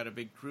we've got a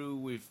big crew,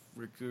 we've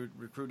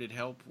recruited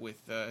help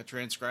with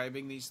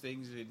transcribing these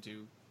things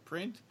into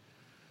print.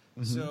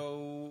 Mm-hmm.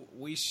 So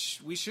we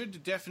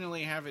should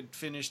definitely have it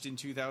finished in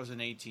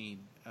 2018.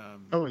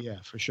 Oh yeah,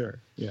 for sure.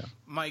 Yeah.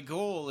 My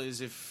goal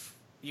is, if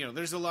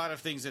there's a lot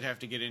of things that have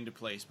to get into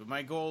place, but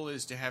my goal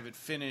is to have it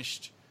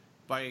finished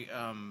by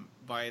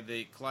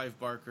the Clive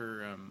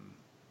Barker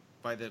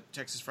by the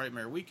Texas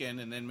Frightmare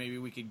weekend, and then maybe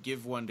we could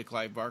give one to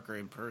Clive Barker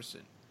in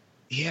person.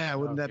 Yeah,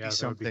 wouldn't that be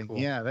something? That would be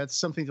cool. Yeah, that's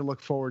something to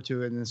look forward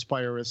to and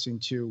inspire us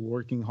into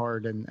working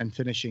hard and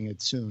finishing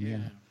it soon. Yeah.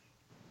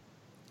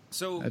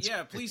 So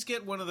please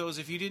get one of those.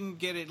 If you didn't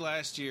get it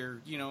last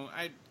year,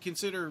 I'd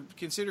consider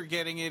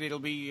getting it. It'll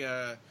be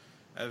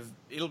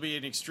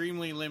an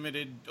extremely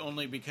limited,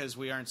 only because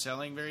we aren't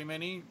selling very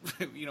many.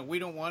 We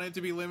don't want it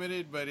to be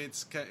limited, but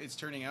it's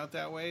turning out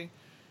that way.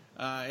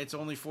 It's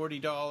only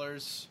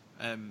 $40,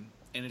 and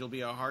it'll be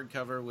a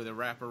hardcover with a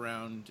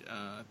wraparound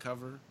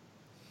cover.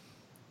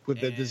 With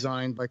the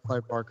design by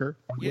Clive Barker,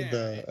 with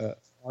the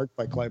art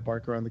by Clive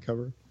Barker on the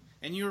cover.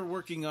 And you were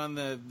working on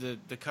the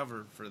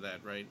cover for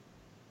that, right?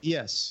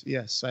 Yes.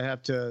 I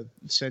have to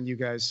send you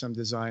guys some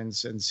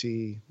designs and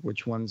see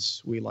which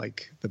ones we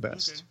like the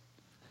best.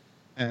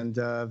 Okay. And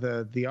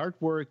the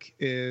artwork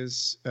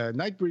is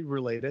Nightbreed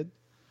related,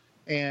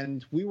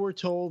 and we were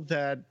told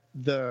that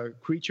the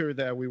creature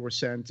that we were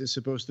sent is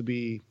supposed to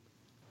be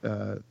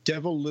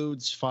Devil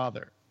Lude's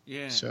father.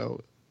 Yeah.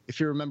 So if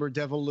you remember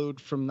Devil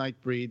Lude from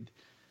Nightbreed,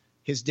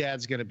 his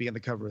dad's going to be on the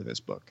cover of this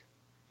book.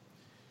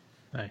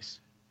 Nice.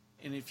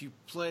 And if you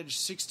pledge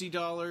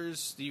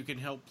 $60, you can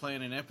help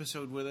plan an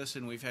episode with us,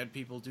 and we've had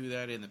people do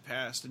that in the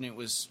past, and it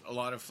was a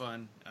lot of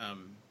fun.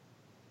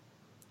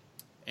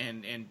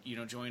 And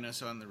join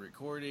us on the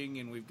recording,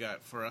 and we've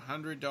got for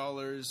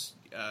 $100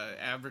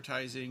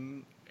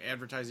 advertising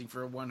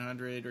for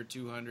 $100 or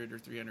 $200 or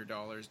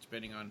 $300,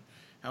 depending on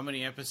how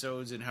many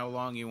episodes and how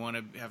long you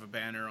want to have a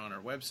banner on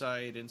our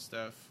website and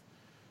stuff.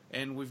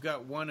 And we've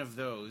got one of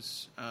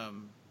those.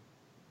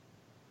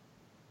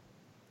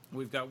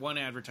 We've got one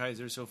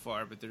advertiser so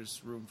far, but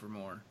there's room for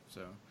more.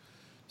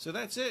 So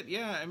that's it.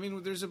 Yeah, I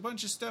mean, there's a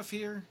bunch of stuff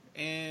here,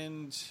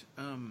 and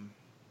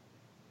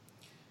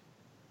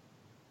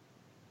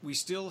we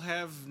still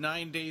have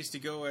 9 days to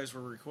go as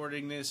we're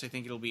recording this. I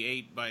think it'll be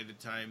 8 by the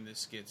time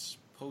this gets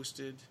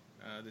posted.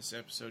 This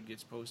episode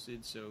gets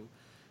posted. So,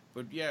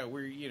 but yeah,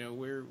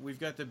 we've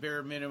got the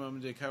bare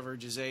minimum to cover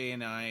Jose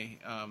and I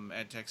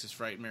at Texas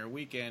Frightmare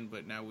Weekend,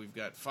 but now we've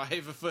got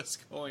 5 of us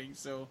going.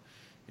 So,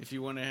 if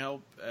you want to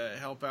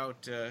help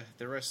out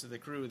the rest of the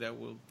crew, that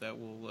will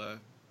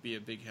be a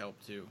big help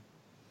too.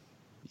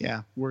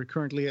 Yeah, we're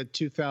currently at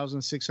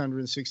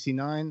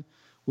 2,669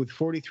 with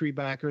 43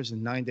 backers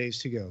and 9 days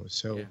to go.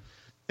 So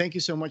Thank you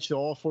so much to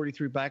all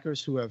 43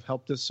 backers who have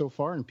helped us so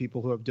far and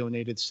people who have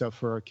donated stuff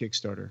for our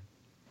Kickstarter.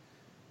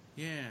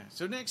 Yeah.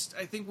 So next,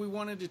 I think we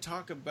wanted to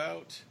talk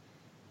about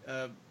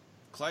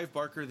Clive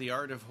Barker, The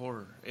Art of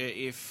Horror.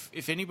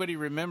 If anybody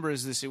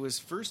remembers this, it was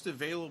first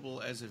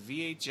available as a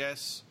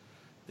VHS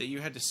that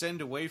you had to send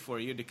away for.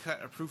 You had to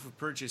cut a proof of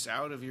purchase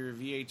out of your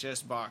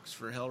VHS box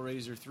for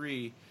Hellraiser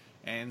 3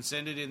 and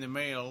send it in the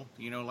mail,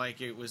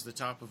 like it was the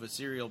top of a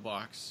cereal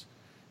box.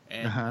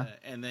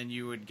 And then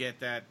you would get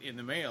that in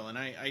the mail. And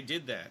I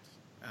did that.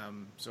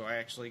 So I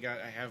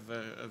have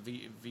a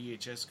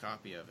VHS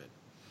copy of it.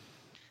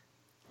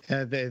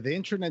 The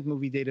Internet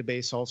Movie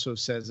Database also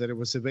says that it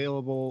was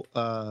available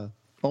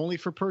only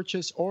for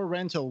purchase or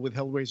rental with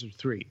Hellraiser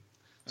 3.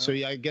 So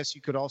yeah, I guess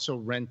you could also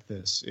rent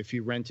this if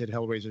you rented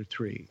Hellraiser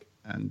 3.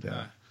 And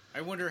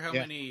I wonder how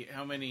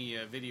many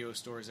video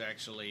stores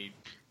actually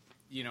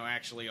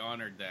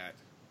honored that.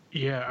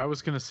 Yeah, I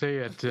was going to say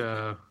at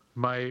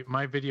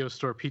my video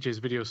store, PJ's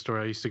Video Store,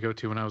 I used to go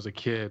to when I was a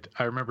kid.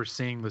 I remember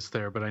seeing this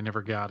there, but I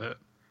never got it.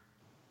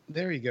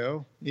 There you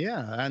go.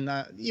 Yeah, and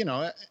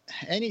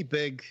any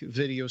big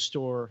video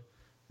store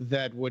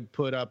that would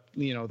put up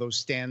those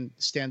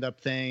stand up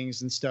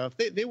things and stuff,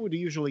 they would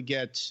usually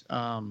get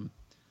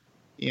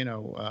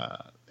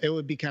it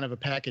would be kind of a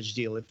package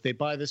deal. If they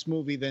buy this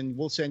movie, then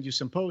we'll send you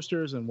some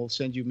posters and we'll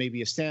send you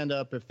maybe a stand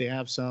up if they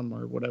have some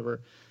or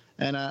whatever.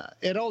 And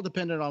it all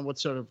depended on what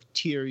sort of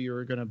tier you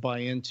were going to buy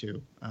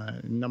into,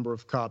 number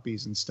of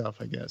copies and stuff,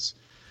 I guess.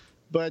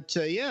 But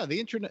the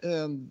internet,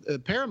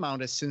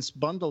 Paramount has since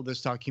bundled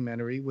this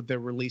documentary with their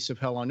release of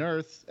Hell on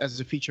Earth as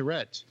a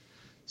featurette.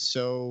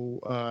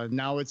 So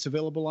now it's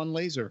available on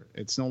laser.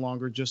 It's no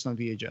longer just on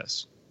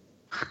VHS.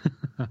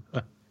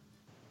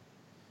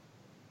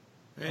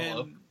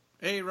 And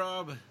hey,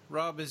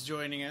 Rob is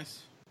joining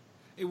us.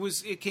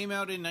 It came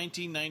out in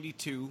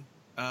 1992,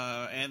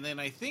 and then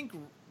I think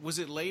was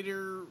it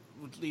later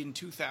in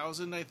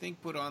 2000? I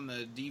think put on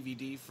the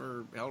DVD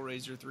for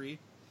Hellraiser 3.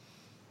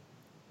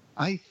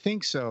 I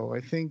think so. I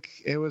think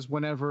it was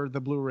whenever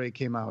the Blu-ray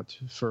came out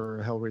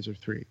for Hellraiser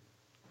 3.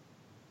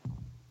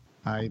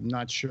 I'm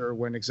not sure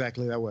when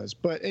exactly that was.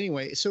 But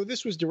anyway, so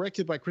this was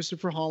directed by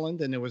Christopher Holland,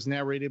 and it was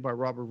narrated by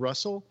Robert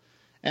Russell.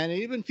 And it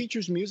even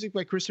features music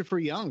by Christopher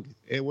Young.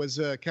 It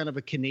was kind of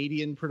a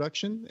Canadian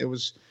production. It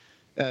was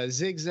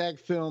Zigzag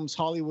Films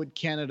Hollywood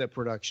Canada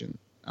production.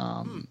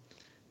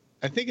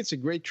 I think it's a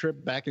great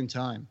trip back in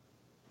time.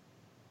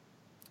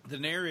 The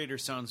narrator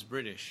sounds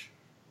British.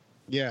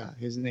 Yeah,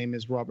 his name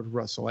is Robert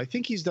Russell. I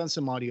think he's done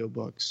some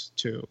audiobooks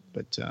too.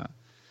 But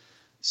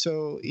it's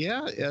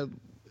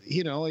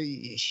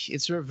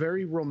a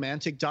very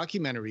romantic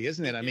documentary,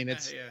 isn't it? I mean,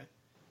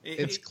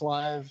 it's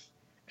Clive.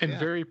 And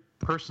very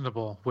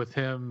personable with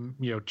him,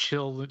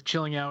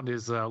 chilling out in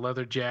his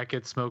leather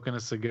jacket, smoking a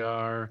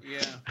cigar.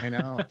 Yeah, I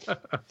know.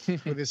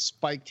 With his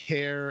spiked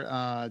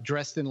hair,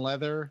 dressed in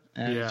leather,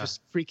 and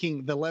just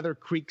freaking the leather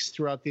creaks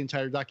throughout the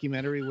entire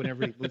documentary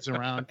whenever he moves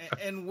around.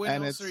 And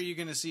when else are you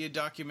going to see a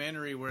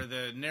documentary where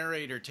the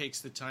narrator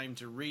takes the time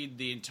to read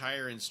the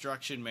entire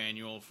instruction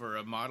manual for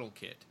a model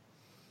kit?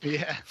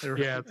 Yeah,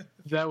 yeah,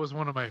 that was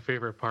one of my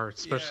favorite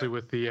parts, especially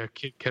with the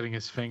kid cutting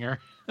his finger,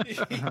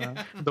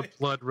 the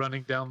blood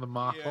running down the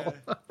model.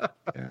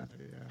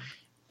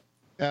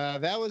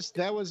 That was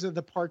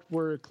the part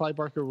where Clive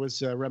Barker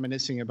was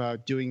reminiscing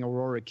about doing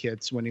Aurora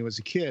kits when he was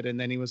a kid, and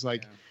then he was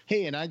like,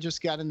 "Hey, and I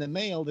just got in the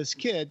mail this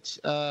kit.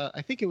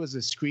 I think it was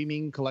a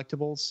Screaming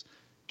Collectibles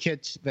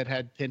kit that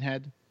had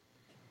Pinhead,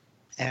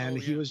 and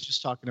he was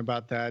just talking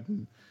about that."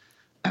 And,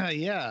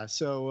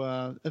 so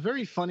a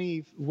very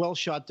funny,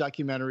 well-shot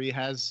documentary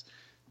has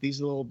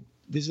these little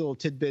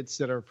tidbits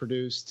that are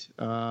produced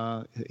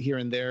here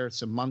and there,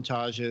 some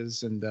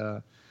montages, and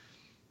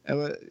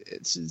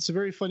it's a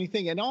very funny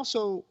thing. And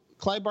also,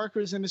 Clive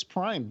Barker is in his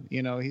prime.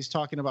 He's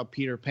talking about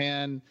Peter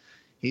Pan,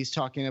 he's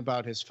talking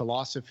about his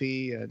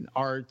philosophy and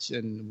art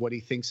and what he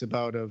thinks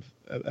about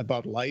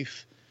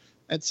life.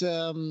 It's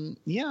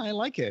I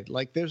like it.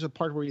 Like there's a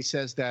part where he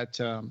says that.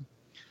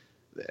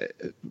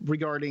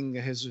 Regarding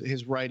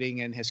his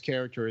writing and his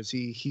characters,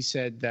 he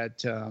said that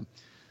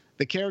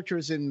the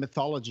characters in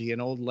mythology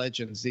and old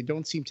legends, they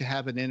don't seem to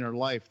have an inner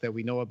life that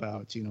we know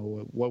about.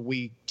 What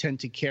we tend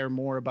to care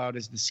more about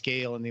is the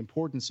scale and the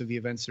importance of the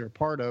events they're a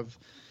part of.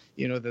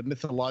 the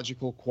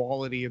mythological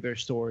quality of their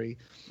story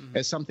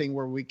as something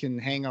where we can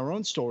hang our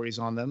own stories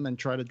on them and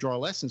try to draw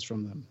lessons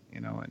from them,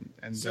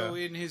 and so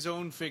in his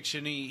own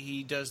fiction,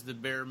 he does the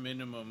bare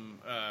minimum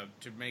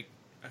to make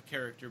a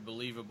character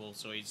believable.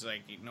 So he's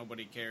like,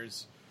 nobody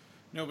cares.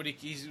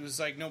 He was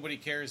like, nobody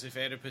cares if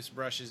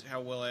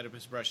how well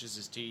Oedipus brushes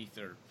his teeth,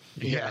 or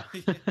yeah.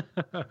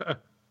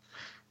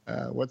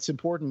 What's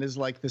important is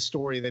like the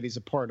story that he's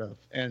a part of,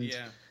 and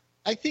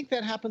I think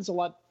that happens a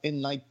lot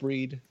in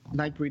Nightbreed.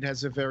 Nightbreed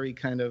has a very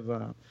kind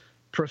of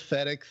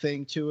prophetic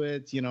thing to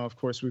it. Of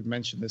course, we've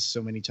mentioned this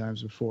so many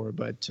times before,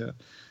 but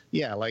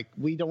like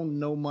we don't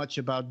know much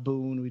about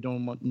Boone. We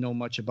don't know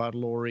much about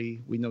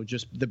Laurie. We know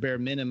just the bare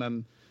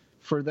minimum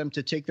for them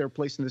to take their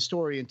place in the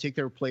story and take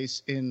their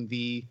place in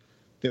the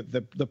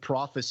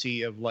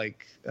prophecy of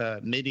like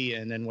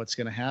Midian and what's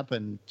going to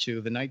happen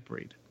to the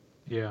Nightbreed.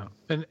 Yeah,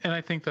 and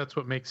I think that's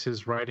what makes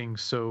his writing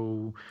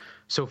so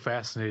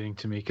fascinating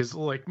to me. Because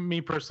like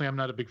me personally, I'm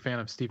not a big fan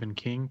of Stephen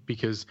King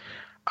because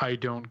I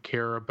don't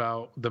care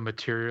about the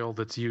material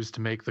that's used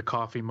to make the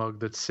coffee mug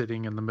that's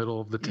sitting in the middle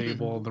of the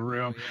table in the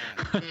room.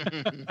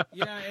 And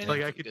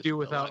like I could do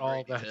without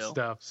all that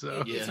stuff.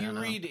 So if you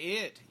read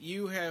it,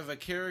 you have a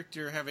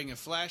character having a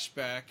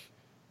flashback,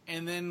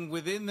 and then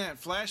within that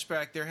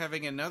flashback, they're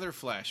having another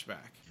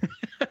flashback.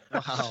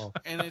 Wow.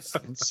 And it's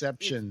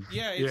Inception.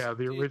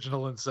 The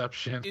original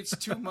Inception. It's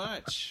too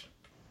much.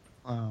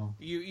 Wow.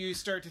 You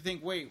start to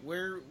think, wait,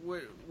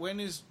 when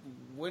is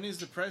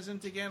the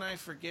present again? I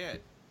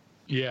forget.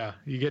 Yeah,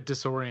 you get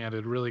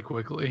disoriented really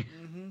quickly.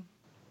 Mm-hmm.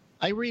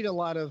 I read a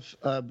lot of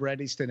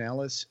Bret Easton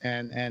Ellis,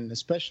 and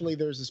especially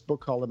there's this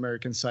book called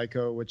American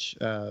Psycho, which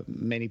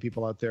many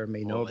people out there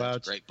may know about.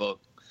 That's a great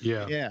book.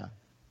 Yeah. Yeah.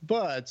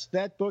 But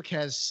that book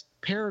has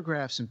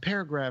paragraphs and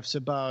paragraphs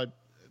about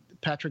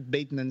Patrick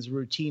Bateman's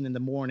routine in the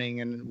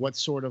morning and what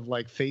sort of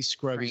like face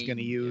scrub he's going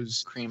to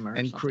use,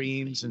 and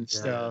creams and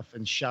stuff,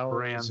 and showers,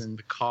 brands and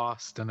the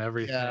cost and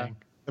everything. Yeah,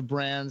 the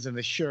brands and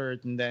the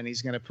shirt, and then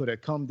he's going to put a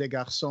Comme des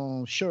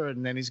Garçons shirt,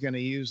 and then he's going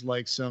to use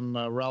like some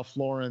Ralph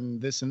Lauren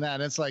this and that.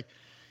 And it's like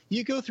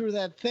you go through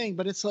that thing,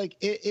 but it's like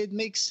it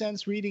makes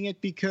sense reading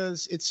it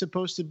because it's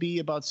supposed to be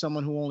about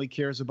someone who only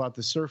cares about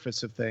the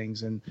surface of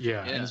things, and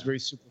it's very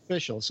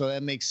superficial. So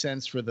that makes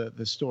sense for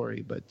the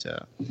story, but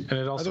and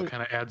it also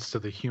kind of adds to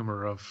the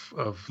humor of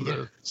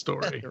the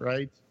story,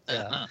 right?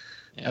 Yeah,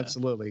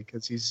 absolutely,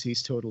 because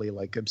he's totally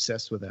like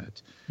obsessed with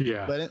that.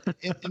 Yeah, but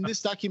in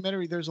this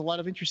documentary, there's a lot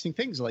of interesting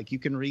things. Like you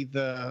can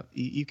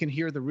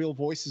hear the real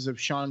voices of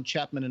Sean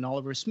Chapman and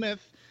Oliver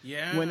Smith.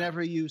 Yeah,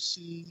 whenever you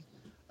see.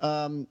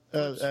 From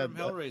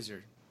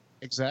Hellraiser.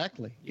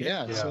 Exactly.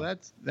 Yeah. So that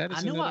is.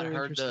 I knew I'd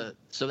heard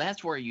so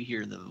that's where you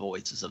hear the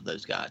voices of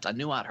those guys. I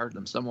knew I'd heard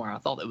them somewhere. I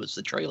thought it was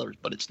the trailers,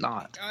 but it's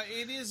not.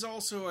 It is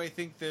also. I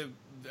think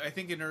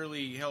an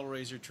early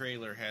Hellraiser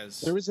trailer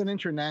has. There is an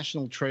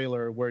international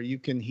trailer where you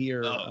can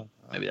hear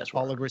maybe that's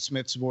Oliver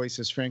Smith's voice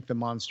as Frank the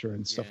Monster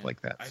and stuff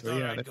like that. I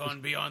thought I'd gone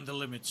beyond the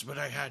limits, but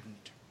I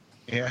hadn't.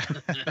 Yeah,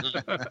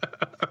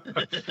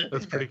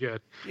 that's pretty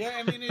good. Yeah,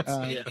 I mean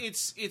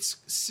it's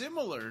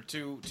similar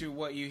to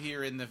what you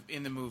hear in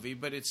the movie,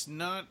 but it's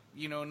not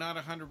not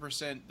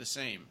 100% the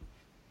same.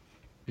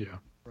 Yeah.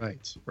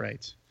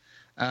 Right.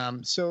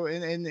 So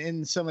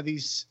in some of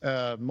these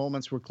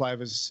moments where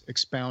Clive is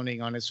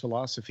expounding on his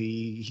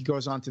philosophy, he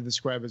goes on to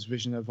describe his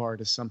vision of art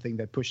as something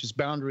that pushes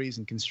boundaries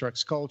and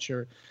constructs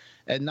culture,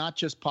 and not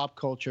just pop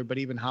culture, but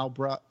even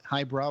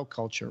highbrow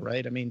culture,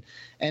 right? I mean,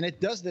 and it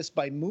does this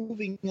by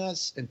moving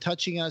us and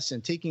touching us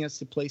and taking us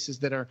to places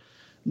that are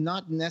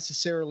not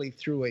necessarily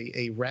through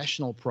a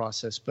rational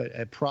process, but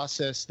a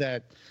process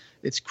that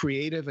it's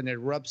creative and it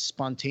erupts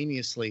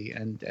spontaneously,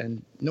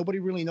 and nobody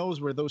really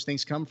knows where those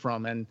things come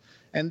from. And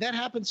that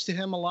happens to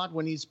him a lot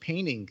when he's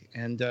painting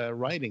and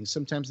writing.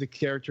 Sometimes the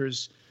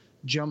characters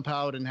jump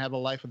out and have a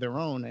life of their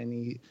own,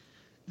 and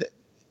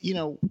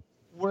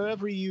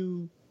wherever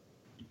you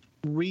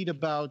read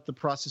about the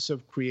process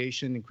of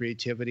creation and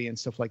creativity and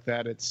stuff like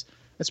that, it's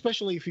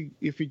especially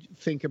if you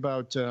think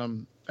about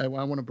I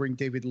want to bring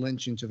David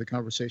Lynch into the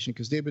conversation,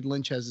 because David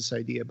Lynch has this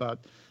idea about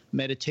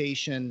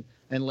meditation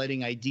and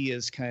letting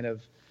ideas kind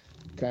of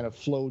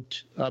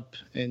float up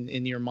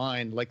in your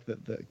mind, like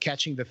the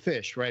catching the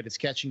fish, right? It's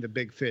catching the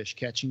big fish,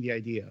 catching the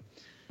idea.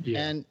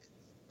 And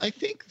I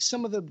think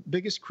some of the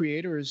biggest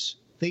creators,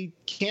 they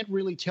can't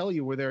really tell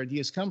you where their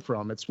ideas come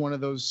from. It's one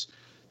of those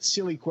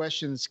silly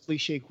questions,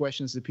 cliche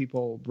questions that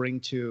people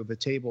bring to the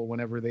table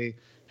whenever they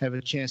have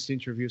a chance to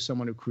interview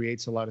someone who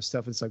creates a lot of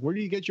stuff. It's like, where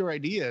do you get your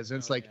ideas? And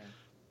it's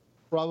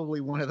probably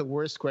one of the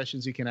worst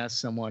questions you can ask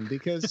someone,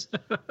 because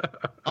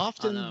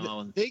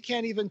often they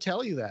can't even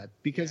tell you that,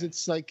 because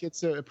it's like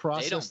it's a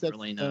process they don't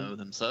really know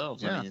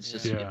themselves. I mean, it's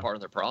just part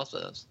of their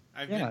process.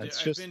 I've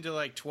been to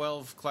like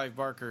 12 Clive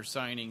Barker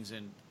signings,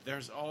 and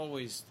there's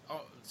always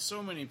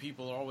so many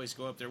people always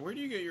go up there. Where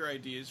do you get your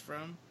ideas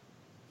from?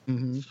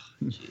 Mm-hmm.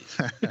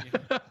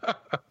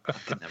 I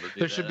could never do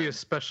There should be a that.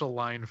 special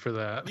line for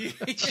that. Yeah.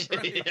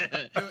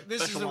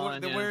 This is Special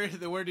line,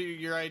 yeah. where do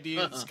your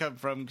ideas come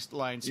from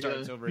line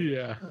starts over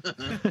here.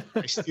 Yeah.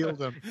 I steal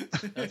them.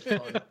 That's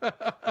funny.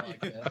 I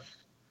like that.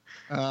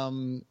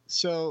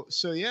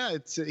 So yeah,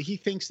 it's he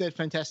thinks that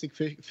fantastic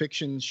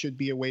fiction should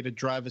be a way to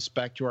drive us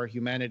back to our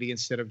humanity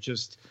instead of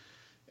just.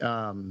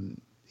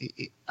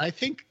 I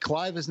think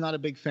Clive is not a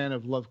big fan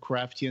of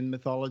Lovecraftian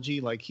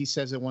mythology. Like he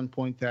says at one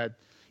point that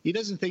he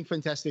doesn't think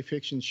fantastic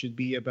fiction should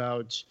be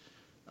about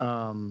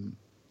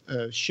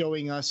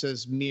showing us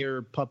as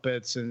mere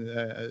puppets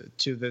and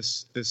to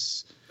this.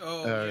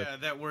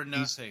 That we're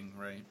nothing,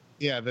 right?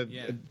 Yeah,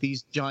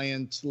 these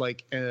giant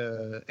like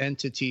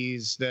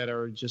entities that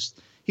are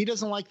just. He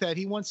doesn't like that.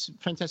 He wants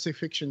fantastic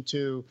fiction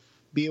to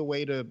be a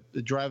way to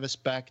drive us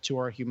back to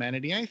our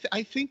humanity.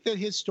 I think that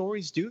his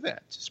stories do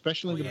that,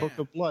 especially in the Book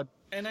of Blood.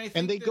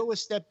 And they go a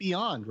step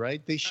beyond,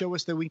 right? They show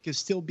us that we can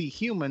still be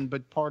human,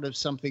 but part of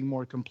something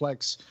more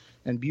complex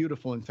and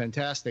beautiful and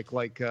fantastic,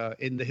 like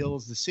in the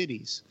hills, the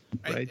cities,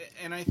 right?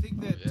 I think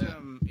that,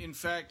 in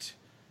fact,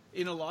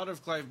 in a lot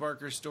of Clive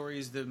Barker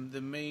stories, the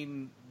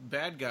main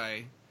bad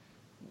guy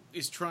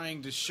is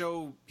trying to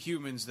show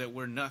humans that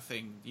we're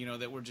nothing,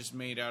 that we're just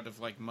made out of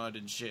like mud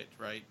and shit,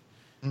 right?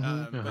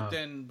 But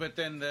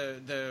then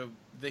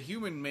the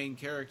human main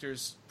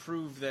characters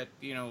prove that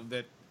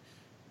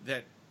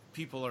that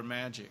people are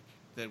magic,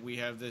 that we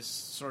have this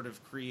sort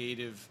of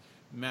creative,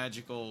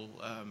 magical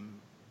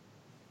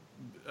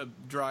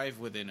drive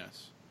within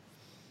us.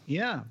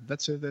 Yeah,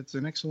 that's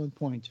an excellent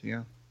point.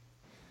 Yeah.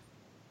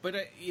 But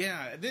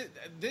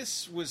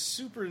this was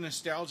super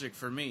nostalgic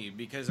for me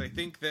because I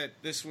think that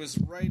this was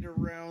right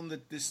around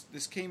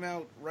this came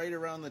out right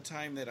around the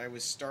time that I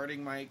was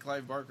starting my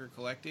Clive Barker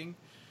collecting,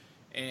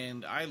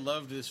 and I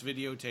loved this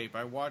videotape.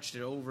 I watched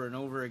it over and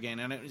over again,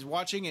 and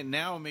watching it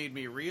now made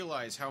me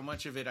realize how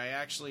much of it I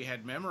actually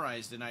had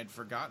memorized and I'd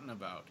forgotten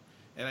about,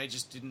 and I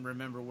just didn't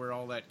remember where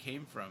all that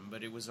came from.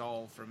 But it was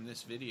all from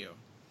this video.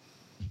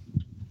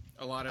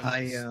 A lot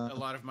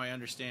of my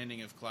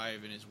understanding of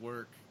Clive and his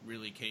work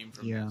really came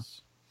from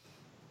this.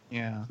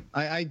 Yeah,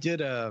 I did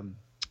a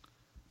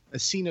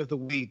scene of the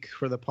week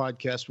for the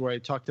podcast where I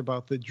talked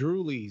about the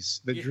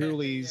Droolies. The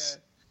Droolies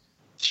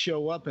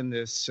show up in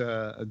this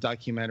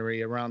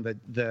documentary around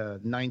the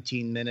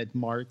 19-minute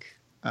mark,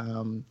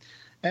 and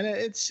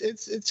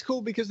it's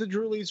cool because the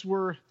Droolies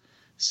were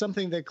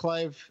something that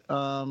Clive.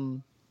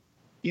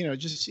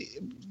 Just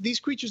these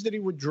creatures that he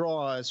would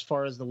draw as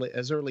far as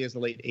as early as the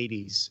late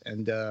 80s.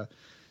 And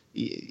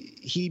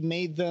he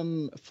made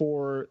them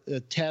for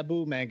a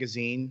Taboo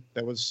magazine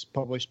that was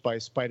published by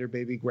Spider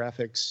Baby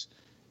Graphics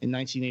in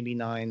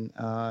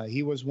 1989.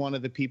 He was one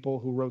of the people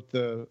who wrote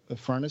the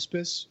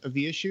frontispiece of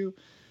the issue.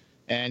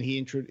 And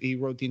he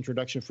wrote the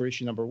introduction for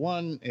issue number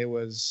 1. It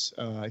was,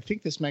 I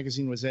think this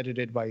magazine was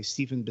edited by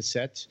Stephen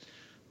Bissett,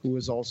 who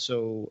was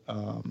also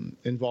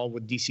involved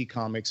with DC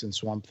Comics and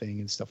Swamp Thing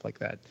and stuff like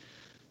that.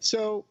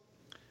 So,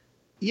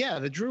 yeah,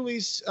 the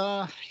Droolies,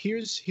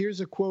 here's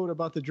a quote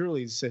about the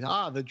Droolies. It said,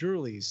 the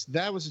Droolies,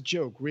 that was a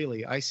joke,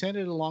 really. I sent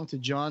it along to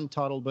John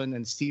Toddleben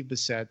and Steve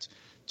Bissett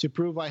to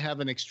prove I have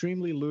an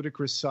extremely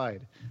ludicrous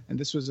side. And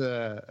this was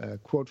a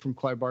quote from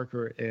Clive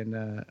Barker in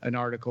an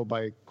article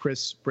by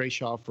Chris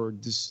Brayshaw for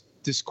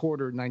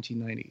Discorder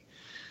 1990.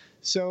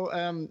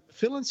 So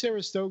Phil and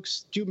Sarah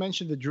Stokes do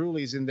mention the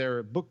Droolies in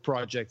their book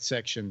project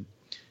section.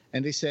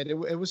 And they said it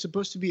was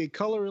supposed to be a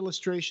color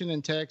illustration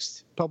and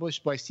text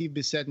published by Steve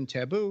Bissett and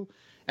Taboo,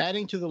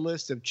 adding to the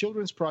list of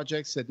children's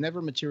projects that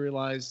never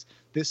materialized.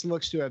 This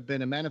looks to have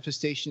been a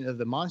manifestation of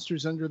the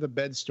Monsters Under the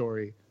Bed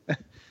story.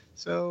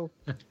 So,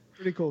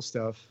 pretty cool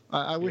stuff.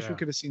 I wish we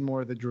could have seen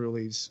more of the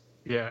Droolies.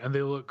 Yeah, and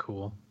they look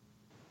cool.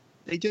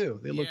 They do.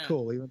 They look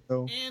cool, even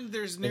though. And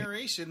there's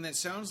narration that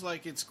sounds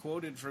like it's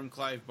quoted from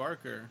Clive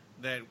Barker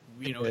that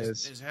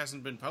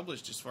hasn't been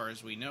published as far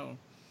as we know.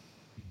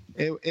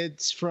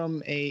 It's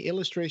from a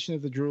illustration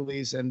of the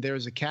Droolies, and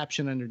there's a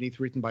caption underneath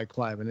written by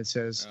Clive, and it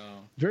says,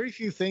 "Very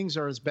few things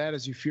are as bad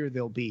as you fear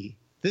they'll be.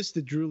 This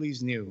the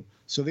Droolies knew,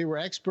 so they were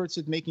experts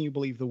at making you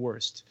believe the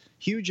worst.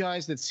 Huge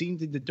eyes that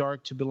seemed in the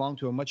dark to belong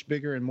to a much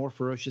bigger and more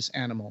ferocious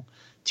animal.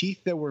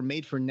 Teeth that were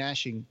made for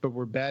gnashing, but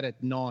were bad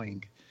at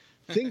gnawing.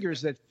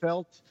 Fingers that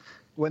felt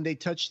when they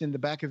touched in the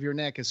back of your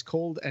neck as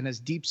cold and as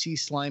deep-sea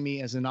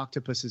slimy as an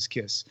octopus's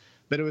kiss.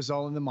 But it was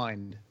all in the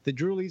mind. The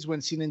Droolies,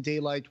 when seen in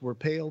daylight, were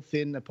pale,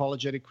 thin,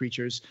 apologetic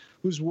creatures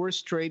whose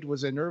worst trait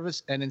was a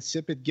nervous and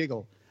insipid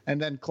giggle."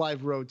 And then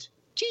Clive wrote,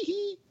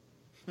 "Tee-hee."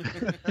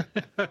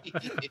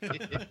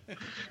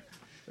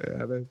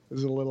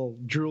 There's a little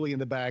droolie in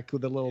the back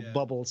with a little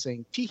bubble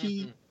saying,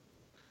 "Tee-hee."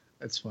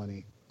 That's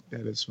funny.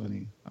 That is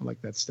funny. I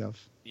like that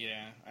stuff.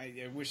 Yeah,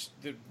 I wish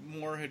that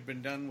more had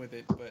been done with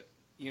it, but...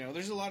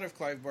 there's a lot of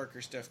Clive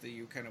Barker stuff that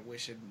you kind of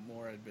wish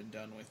more had been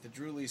done with. The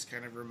Droolies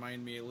kind of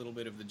remind me a little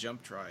bit of the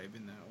Jump Tribe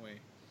in that way.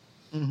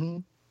 Mm-hmm.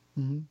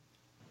 Mm-hmm.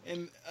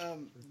 And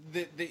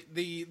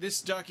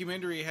this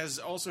documentary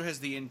also has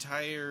the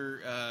entire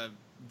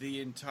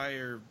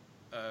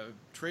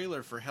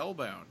trailer for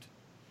Hellbound,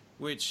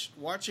 which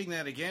watching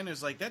that again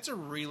is like, that's a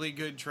really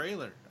good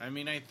trailer. I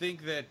mean, I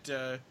think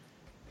that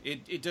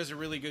it does a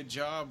really good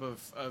job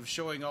of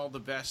showing all the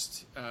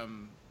best,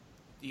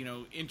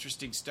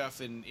 interesting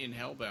stuff in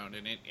Hellbound,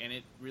 and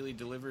it really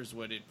delivers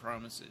what it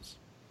promises.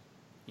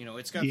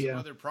 It's got some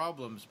other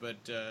problems, but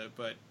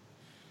it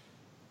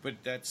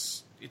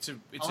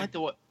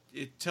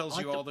tells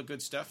you all the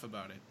good stuff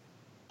about it.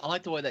 I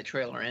like the way that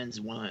trailer ends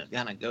when it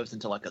kind of goes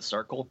into like a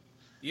circle.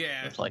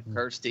 Yeah. It's like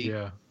Kirsty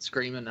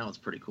screaming. That was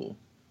pretty cool.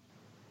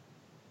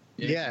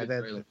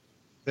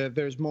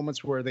 There's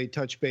moments where they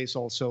touch base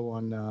also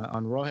on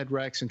Rawhead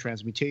Rex and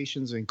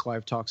Transmutations, and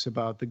Clive talks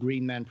about the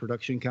Green Man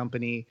production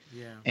company,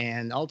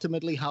 and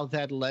ultimately how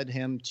that led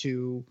him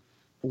to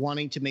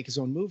wanting to make his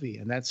own movie,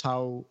 and that's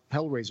how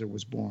Hellraiser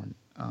was born.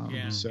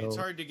 So it's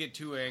hard to get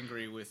too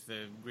angry with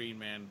the Green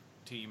Man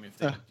team if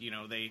they,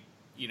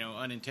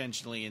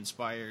 unintentionally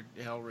inspired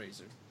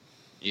Hellraiser.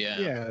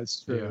 Yeah, it's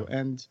true. Yeah.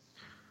 And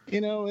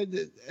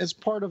as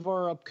part of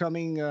our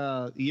upcoming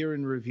year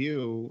in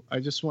review, I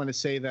just want to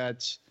say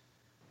that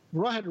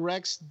Rawhead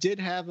Rex did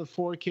have a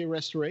 4K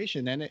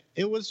restoration, and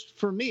it was,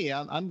 for me,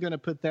 I'm going to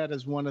put that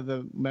as one of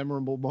the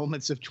memorable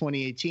moments of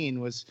 2018,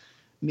 was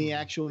me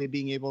actually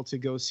being able to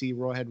go see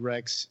Rawhead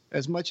Rex.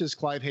 As much as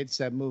Clive hates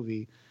that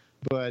movie,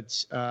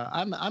 but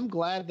I'm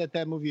glad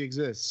that movie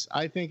exists.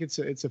 I think it's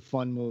a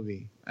fun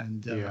movie,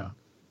 and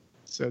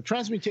so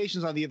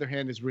Transmutations, on the other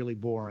hand, is really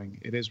boring.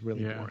 It is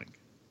really boring.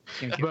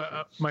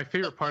 But my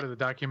favorite part of the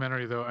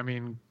documentary, though, I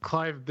mean,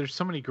 Clive, there's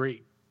so many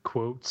great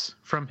quotes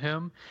from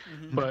him,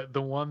 but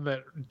the one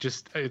that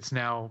it's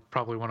now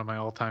probably one of my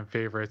all-time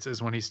favorites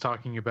is when he's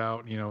talking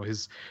about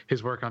his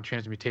work on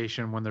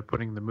Transmutation when they're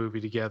putting the movie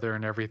together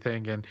and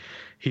everything, and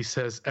he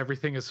says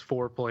everything is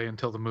foreplay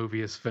until the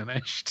movie is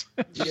finished.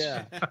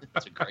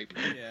 That's a great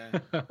movie.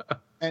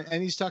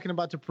 And he's talking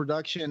about the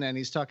production, and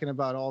he's talking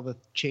about all the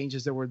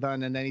changes that were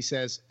done, and then he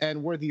says,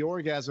 and where the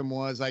orgasm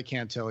was, I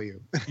can't tell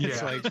you.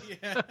 It's like,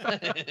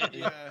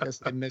 I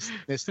guess I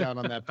missed out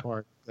on that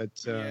part. But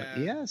so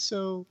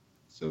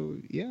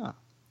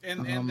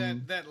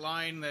And that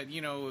line that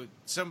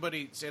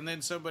somebody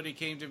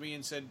came to me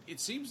and said, it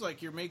seems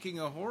like you're making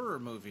a horror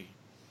movie.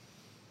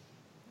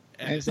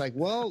 And it's like,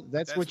 well,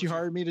 that's what you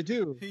hired me to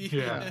do.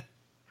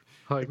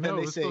 Like, no,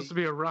 it's supposed to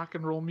be a rock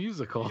and roll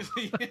musical.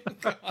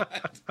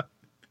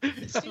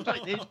 It seems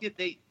like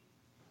it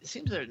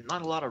seems there are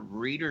not a lot of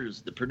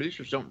readers. The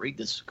producers don't read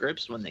the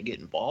scripts when they get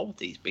involved with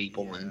these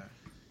people, and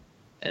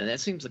that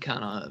seems to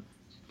kind of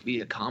be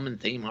a common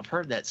theme. I've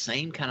heard that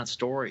same kind of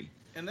story.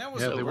 And that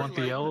was they want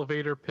the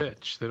elevator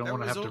pitch. They don't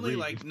want to have to read. That was only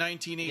like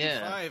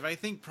 1985. I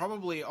think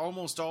probably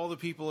almost all the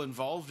people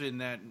involved in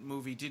that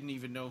movie didn't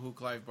even know who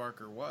Clive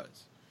Barker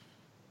was.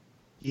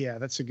 Yeah,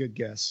 that's a good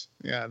guess.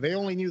 Yeah, they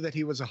only knew that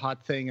he was a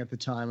hot thing at the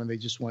time, and they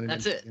just wanted.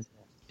 That's it.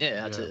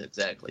 Yeah, that's it,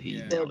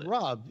 exactly. But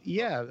Rob,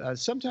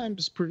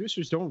 sometimes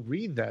producers don't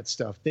read that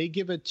stuff. They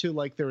give it to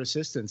like their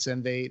assistants,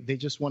 and they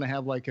just want to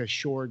have like a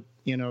shortened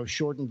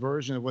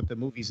version of what the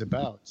movie's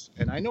about.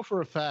 And I know for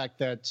a fact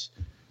that,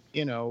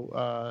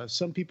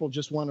 some people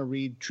just want to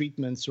read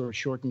treatments or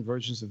shortened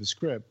versions of the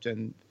script,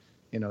 and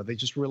they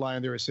just rely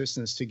on their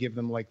assistants to give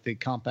them like the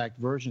compact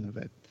version of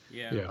it.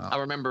 I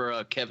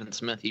remember Kevin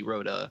Smith. He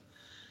wrote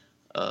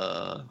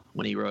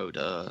when he wrote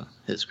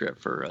his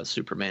script for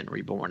Superman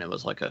Reborn, it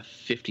was like a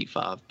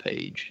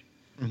 55-page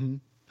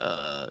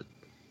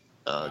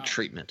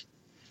treatment.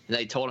 And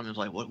they told him, it was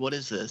like, what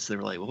is this? They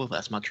were like, well,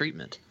 that's my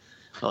treatment.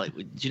 Like,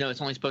 it's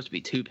only supposed to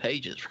be 2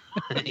 pages,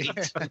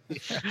 right?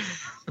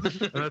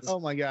 Oh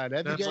my God!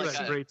 That's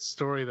like a great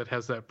story that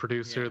has that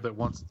producer that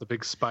wants the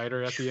big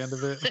spider at the end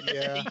of it.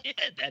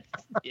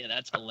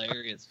 That's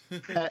hilarious.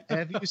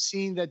 Have you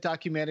seen that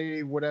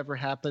documentary? Whatever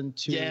happened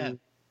to?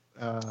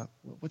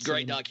 What's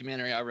great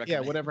documentary, I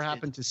recommend. Whatever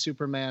happened to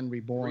Superman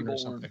Reborn or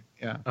something.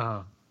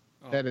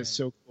 That is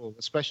so cool,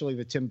 especially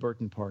the Tim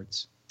Burton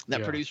parts.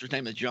 That producer's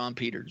name is John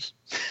Peters.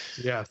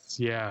 Yes,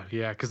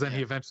 because then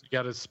he eventually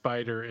got his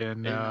spider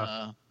in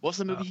what's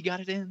the movie he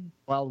got it in?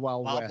 Wild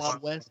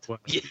West.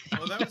 Yeah.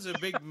 Well, that was a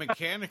big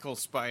mechanical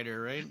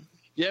spider, right?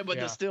 Yeah,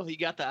 but still, he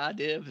got the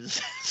idea of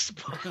his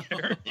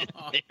spider in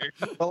there.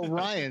 Well,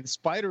 Ryan,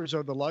 spiders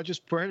are the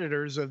largest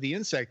predators of the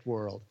insect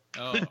world.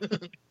 Oh.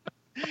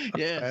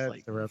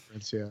 That's the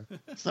reference.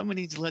 Someone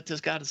needs to let this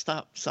guy to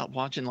stop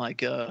watching.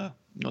 Like, what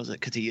was it?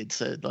 Because he had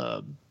said,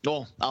 I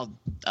don't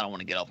want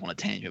to get off on a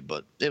tangent,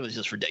 but it was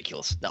just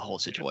ridiculous. That whole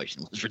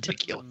situation was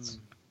ridiculous.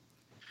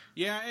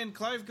 Yeah, and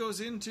Clive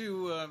goes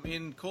into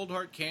in Cold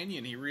Heart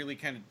Canyon. He really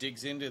kind of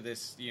digs into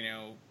this,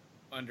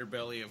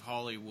 underbelly of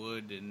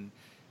Hollywood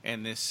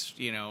and this,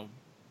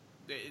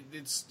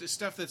 it's the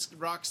stuff that's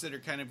rocks that are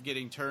kind of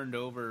getting turned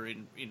over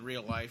in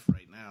real life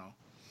right now.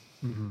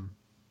 Mm-hmm.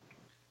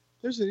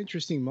 There's an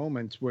interesting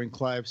moment when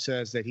Clive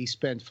says that he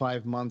spent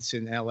 5 months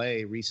in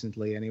L.A.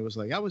 recently, and he was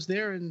like, I was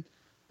there and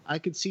I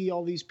could see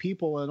all these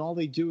people, and all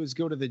they do is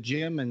go to the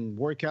gym and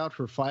work out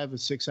for 5 or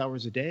 6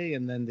 hours a day,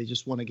 and then they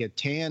just want to get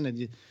tan,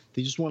 and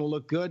they just want to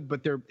look good,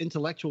 but they're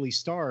intellectually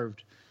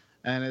starved.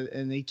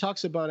 And he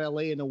talks about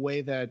L.A. in a way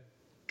that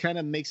kind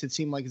of makes it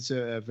seem like it's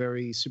a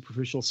very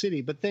superficial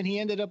city. But then he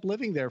ended up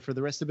living there for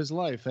the rest of his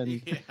life,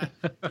 and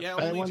yeah,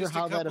 I only wonder just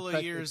how a that couple of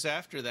affected. years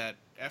after that,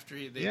 after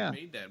they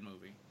made that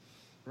movie.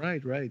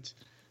 Right.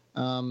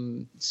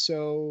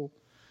 So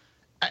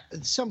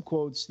some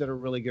quotes that are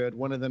really good.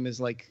 One of them is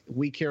like,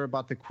 "We care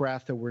about the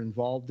craft that we're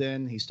involved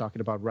in." He's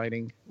talking about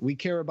writing. "We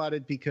care about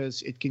it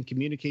because it can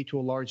communicate to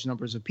a large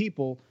numbers of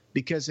people,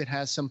 because it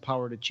has some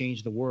power to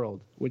change the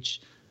world,"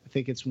 which I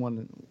think it's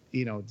one,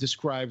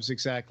 describes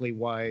exactly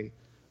why,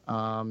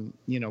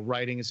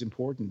 writing is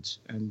important.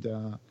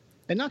 And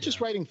not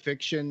just writing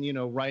fiction,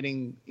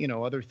 writing,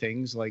 other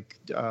things like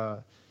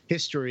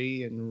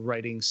history and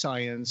writing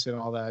science and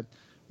all that.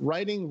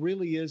 Writing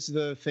really is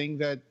the thing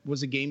that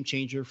was a game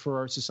changer for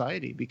our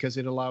society, because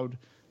it allowed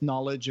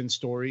knowledge and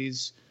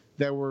stories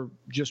that were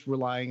just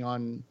relying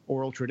on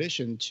oral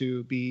tradition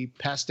to be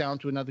passed down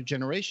to another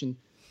generation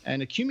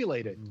and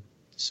accumulated.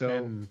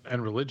 So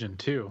and religion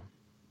too.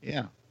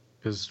 Yeah.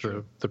 Because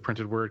the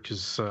printed word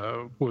is,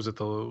 what was it,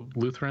 the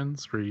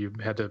Lutherans, where you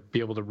had to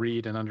be able to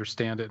read and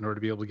understand it in order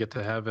to be able to get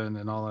to heaven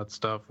and all that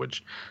stuff,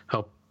 which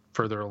helped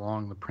further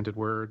along the printed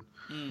word.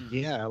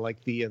 Yeah,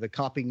 like the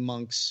copying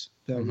monks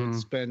that would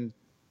spend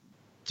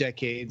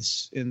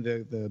decades in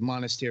the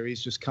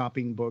monasteries just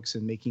copying books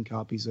and making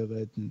copies of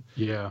it and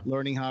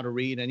learning how to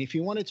read. And if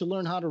you wanted to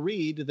learn how to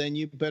read, then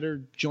you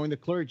better join the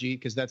clergy,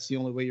 because that's the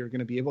only way you're going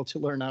to be able to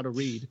learn how to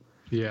read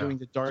during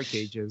the Dark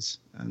Ages.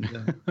 And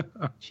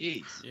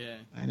jeez, yeah,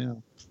 I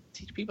know.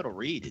 Teach people to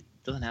read. It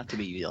doesn't have to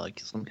be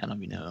like some kind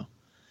of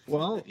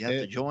Well, you have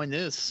to join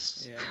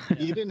this. Yeah.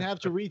 You didn't have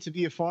to read to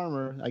be a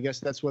farmer. I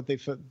guess that's what what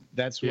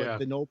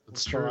the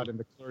nobles thought in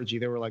the clergy.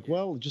 They were like,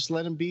 well, just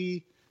let them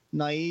be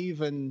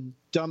naive and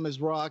dumb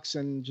as rocks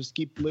and just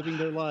keep living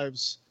their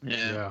lives.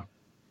 Yeah.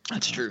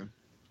 That's true.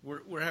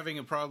 We're having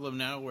a problem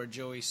now where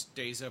Joey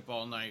stays up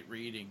all night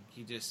reading.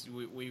 He just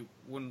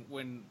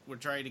when we're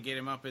trying to get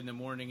him up in the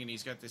morning, and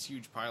he's got this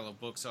huge pile of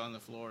books on the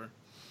floor.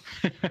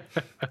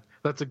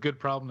 That's a good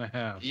problem to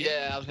have.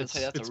 Yeah, I was going to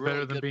say that's a really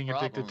better than good being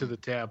problem. addicted to the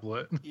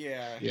tablet.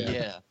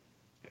 Yeah.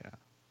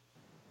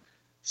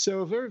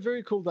 So very,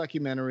 very cool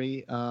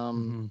documentary.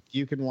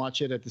 You can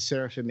watch it at the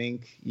Seraphim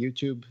Inc.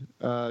 YouTube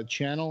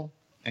channel,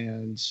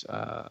 and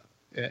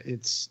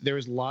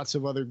there's lots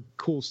of other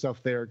cool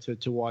stuff there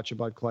to watch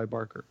about Clive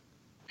Barker.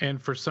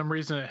 And for some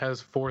reason, it has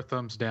 4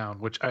 thumbs down,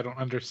 which I don't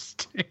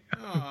understand.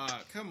 Oh,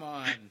 come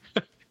on.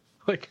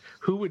 Like,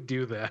 who would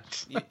do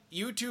that?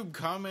 YouTube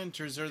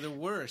commenters are the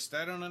worst.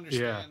 I don't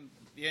understand.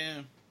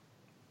 Yeah.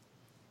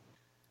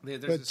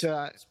 There's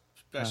a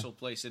special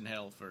place in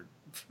hell for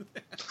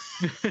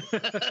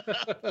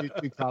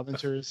YouTube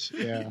commenters.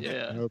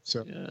 Yeah, I hope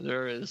so. Yeah,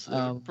 there is.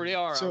 They're pretty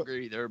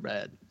hungry. They're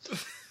bad.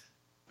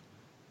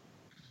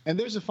 And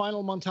there's a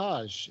final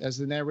montage as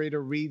the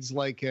narrator reads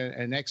like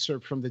an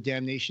excerpt from the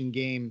Damnation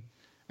game.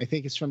 I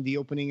think it's from the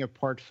opening of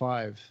part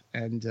 5.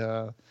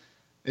 And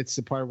it's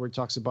the part where it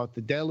talks about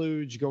the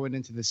deluge going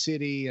into the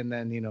city. And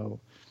then,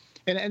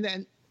 and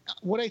then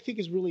what I think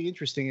is really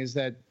interesting is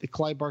that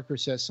Clive Barker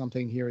says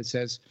something here. It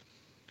says,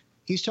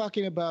 he's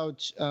talking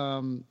about,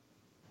 how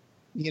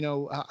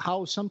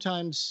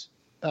sometimes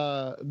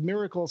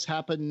miracles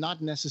happen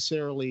not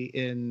necessarily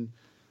in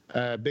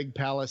big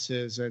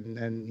palaces and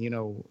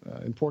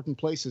important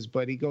places,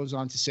 but he goes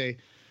on to say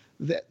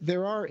that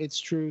there are, it's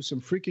true,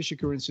 some freakish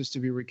occurrences to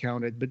be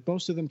recounted, but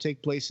most of them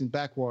take place in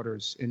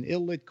backwaters, in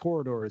ill-lit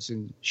corridors,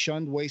 in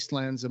shunned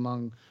wastelands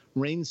among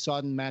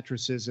rain-sodden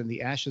mattresses and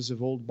the ashes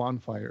of old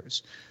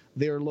bonfires.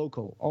 They are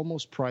local,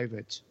 almost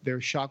private. They're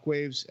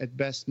shockwaves, at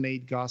best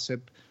made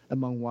gossip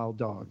among wild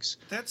dogs.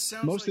 That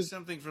sounds like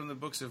something from the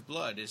Books of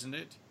Blood, isn't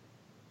it?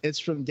 It's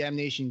from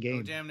Damnation Game.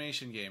 Oh,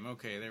 Damnation Game.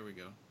 Okay, there we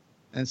go.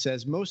 And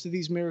says, most of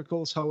these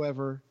miracles,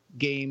 however,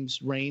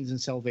 games, reigns, and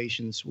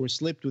salvations, were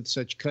slipped with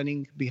such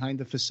cunning behind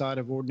the facade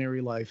of ordinary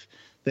life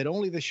that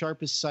only the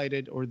sharpest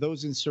sighted or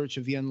those in search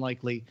of the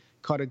unlikely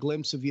caught a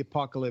glimpse of the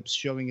apocalypse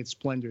showing its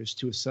splendors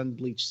to a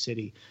sun-bleached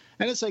city.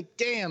 And it's like,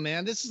 damn,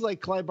 man, this is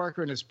like Clive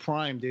Barker in his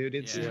prime, dude.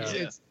 It's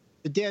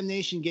the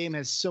Damnation Game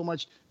has so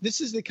much. This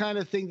is the kind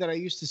of thing that I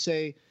used to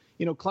say,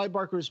 Clive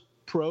Barker's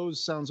prose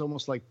sounds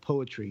almost like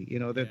poetry, the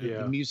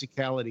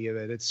musicality of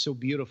it. It's so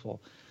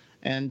beautiful.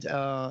 And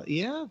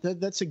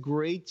that's a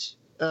great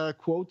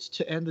quote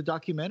to end the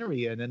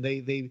documentary in. And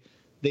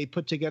they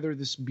put together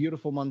this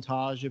beautiful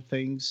montage of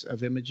things,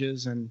 of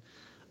images, and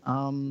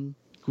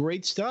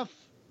great stuff.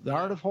 The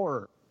art of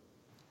horror.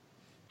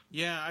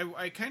 Yeah,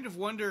 I kind of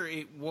wonder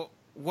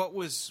what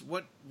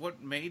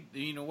made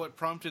what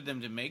prompted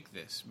them to make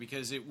this,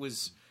 because it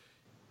was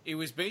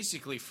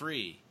basically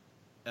free.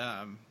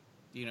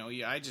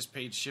 I just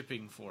paid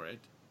shipping for it.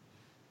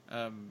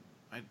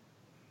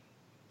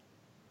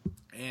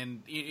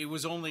 And it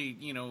was only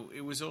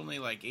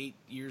like 8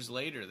 years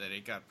later that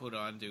it got put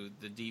onto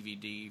the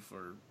DVD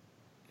for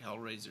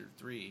Hellraiser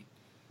 3.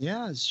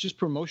 Yeah, it's just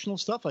promotional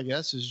stuff, I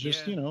guess. It's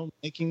just,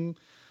 making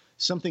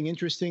something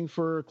interesting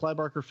for Clive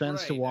Barker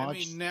fans to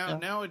watch. I mean,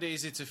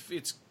 nowadays it's a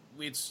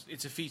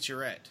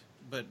featurette,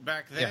 but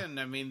back then,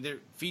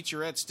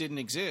 featurettes didn't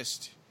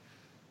exist.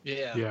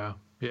 Yeah.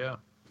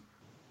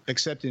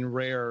 except in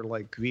rare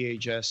like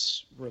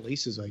VHS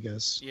releases, I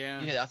guess.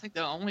 Yeah, I think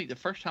the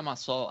first time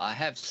I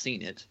have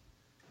seen it,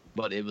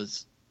 but it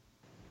was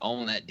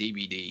on that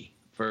DVD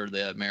for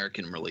the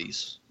American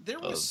release.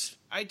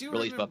 I do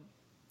remember.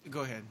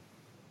 Go ahead.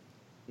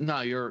 No,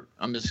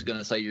 I'm just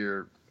gonna say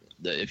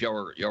if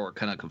y'all were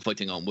kind of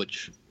conflicting on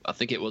which, I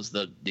think it was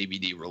the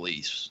DVD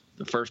release,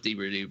 the first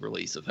DVD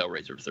release of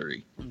Hellraiser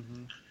 3.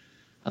 Mm-hmm.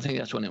 I think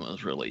that's when it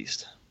was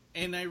released.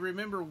 And I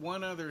remember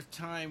one other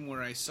time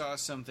where I saw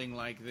something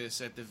like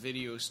this at the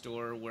video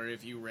store, where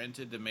if you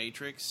rented The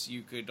Matrix,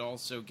 you could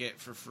also get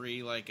for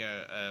free like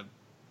a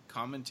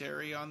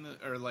commentary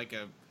or like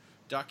a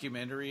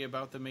documentary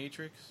about The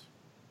Matrix.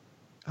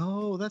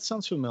 Oh, that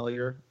sounds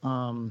familiar.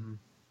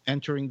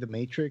 Entering the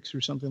Matrix or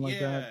something like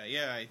that.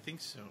 Yeah, I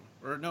think so.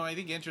 Or no, I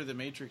think Enter the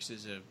Matrix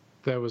is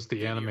that was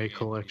the anime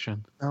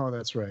collection. Oh,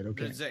 that's right.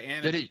 Okay. There's the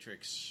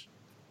Animatrix.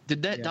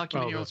 Did that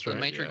documentary on The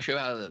Matrix show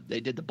how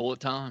they did the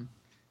bullet time?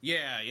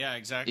 Yeah,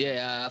 exactly.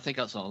 Yeah, I think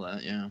I saw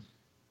that. Yeah.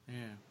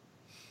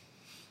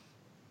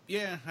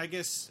 I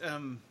guess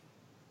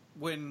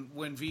when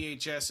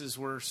VHSs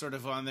were sort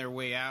of on their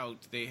way out,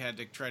 they had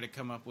to try to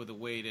come up with a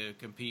way to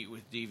compete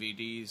with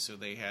DVDs. So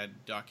they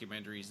had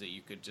documentaries that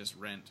you could just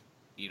rent,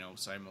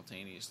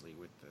 simultaneously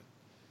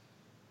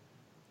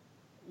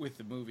with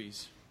the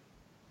movies.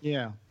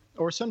 Yeah.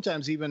 Or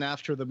sometimes even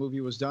after the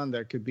movie was done,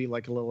 there could be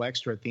like a little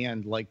extra at the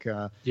end, like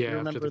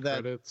remember after the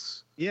that?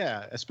 Credits.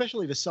 Yeah,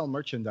 especially to sell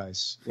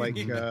merchandise, like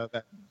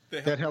that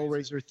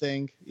Hellraiser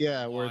thing.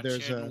 Yeah, where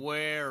there's a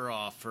wear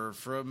offer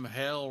from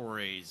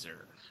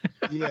Hellraiser.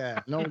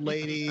 Yeah, an old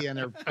lady and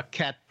her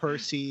cat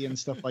Percy and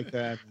stuff like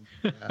that.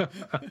 Yeah.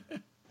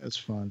 That's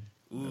fun.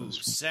 Ooh,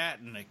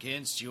 satin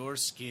against your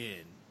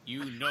skin.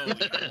 You know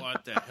you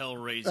want the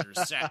Hellraiser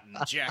satin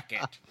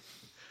jacket.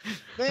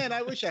 Man,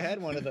 I wish I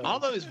had one of those. All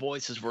those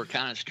voices were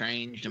kind of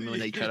strange. I mean, when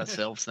they try to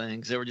sell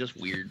things, they were just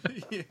weird.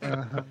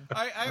 Yeah.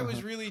 I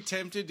was really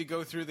tempted to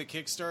go through the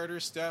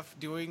Kickstarter stuff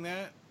doing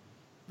that,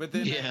 but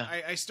then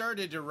I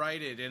started to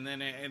write it, and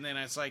then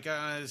it's like,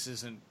 this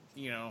isn't,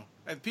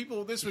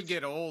 this would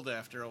get old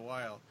after a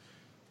while.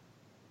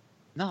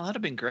 No, that'd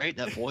have been great.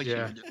 That voice.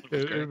 Yeah,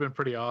 it would have been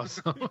pretty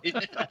awesome. I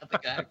think I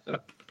would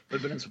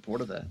have been in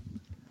support of that.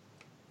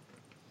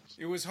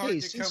 It was hard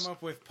to come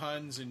up with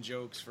puns and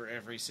jokes for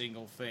every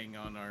single thing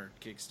on our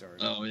Kickstarter.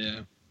 Oh,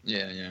 yeah.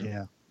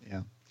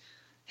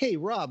 Hey,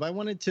 Rob, I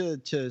wanted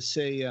to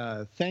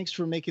say thanks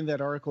for making that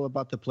article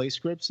about the play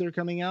scripts that are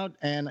coming out.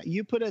 And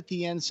you put at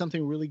the end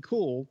something really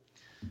cool.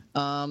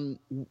 From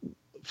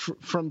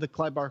the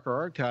Clive Barker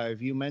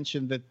archive, you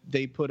mentioned that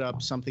they put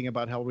up something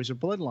about Hellraiser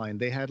Bloodline.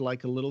 They had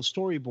like a little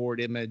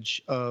storyboard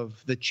image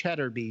of the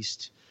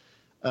Chatterbeast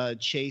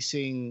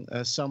chasing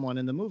someone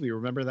in the movie.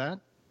 Remember that?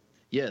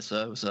 Yes,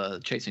 I was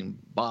chasing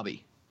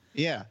Bobby.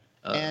 Yeah.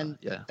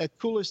 The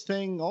coolest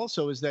thing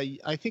also is that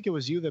I think it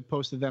was you that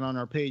posted that on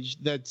our page,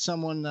 that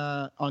someone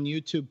on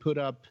YouTube put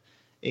up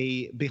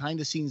a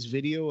behind-the-scenes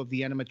video of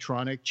the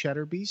animatronic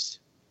Chatterbeast.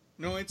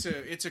 No, it's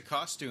a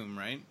costume,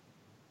 right?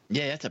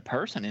 Yeah, it's a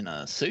person in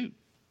a suit.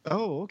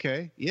 Oh,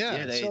 okay.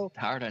 Yeah, they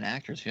hired an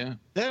actress,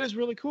 That is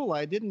really cool.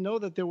 I didn't know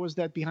that there was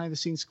that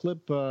behind-the-scenes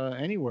clip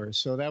anywhere,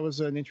 so that was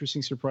an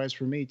interesting surprise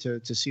for me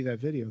to see that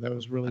video. That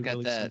was really, I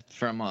got that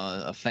from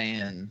a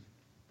fan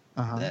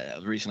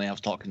that recently I was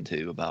talking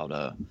to about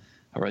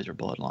Hellraiser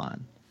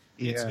Bloodline.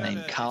 Yeah.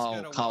 Named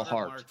Kyle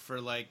Hart.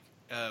 For like,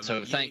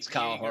 so thanks,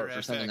 Kyle Hart,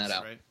 for sending that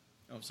out. Right?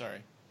 Oh,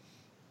 sorry.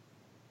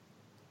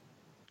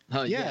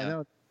 Oh,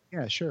 yeah,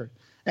 sure.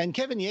 And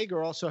Kevin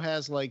Yeager also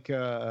has like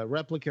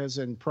replicas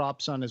and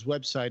props on his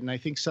website, and I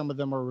think some of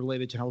them are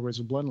related to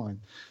Hellraiser Bloodline.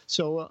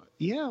 So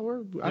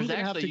I'm gonna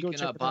have to go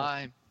check it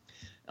buy out.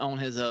 On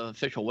his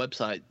official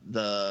website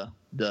the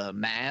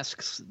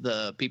masks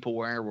the people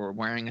were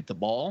wearing at the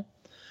ball.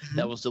 Mm-hmm.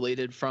 That was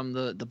deleted from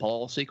the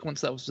ball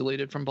sequence. That was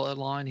deleted from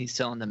Bloodline. He's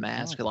selling the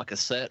mask like a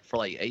set for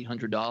like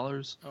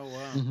 $800. Oh wow!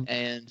 Mm-hmm.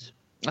 And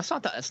that's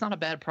not a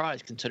bad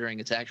price considering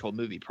it's actual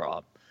movie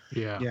prop.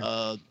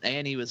 Yeah.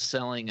 And he was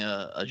selling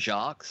a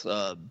Jacques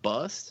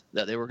bust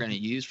that they were going to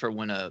use for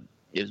when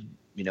he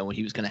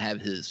was going to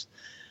have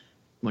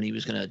when he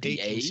was going to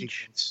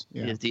de-age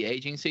his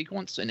de-aging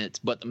sequence,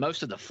 but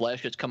most of the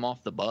flesh has come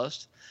off the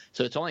bust,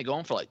 so it's only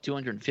going for like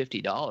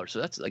 $250. So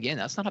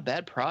that's not a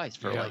bad price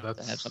for to have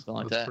something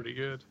like that. That's pretty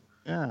good.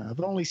 Yeah, I've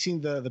only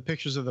seen the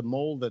pictures of the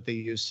mold that they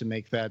used to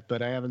make that,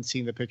 but I haven't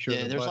seen the picture of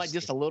the there's bust. like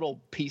just a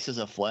little pieces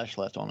of flesh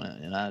left on it,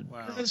 and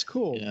wow. That's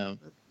cool.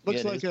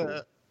 Looks like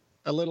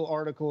a little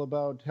article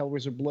about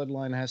Hellraiser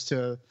Bloodline has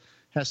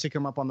to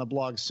come up on the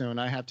blog soon.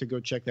 I have to go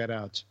check that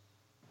out.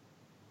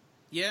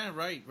 Yeah,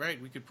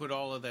 right. We could put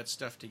all of that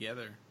stuff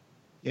together.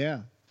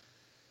 Yeah.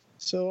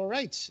 So, all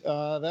right.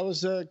 That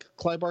was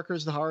Clive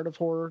Barker's The Heart of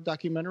Horror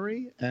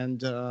documentary.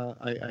 And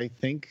I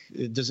think,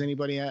 does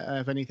anybody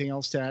have anything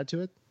else to add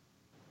to it?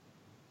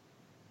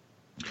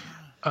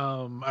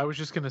 I was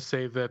just going to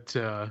say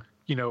that,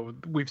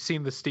 we've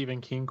seen the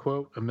Stephen King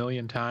quote a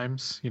million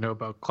times,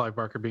 about Clive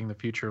Barker being the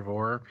future of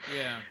horror.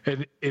 Yeah.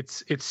 And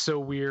it's so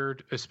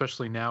weird,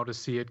 especially now, to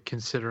see it,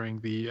 considering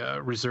the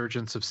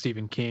resurgence of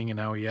Stephen King and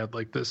how he had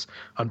like this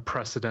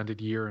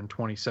unprecedented year in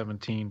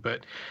 2017.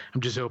 But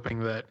I'm just hoping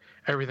that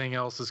everything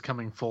else is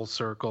coming full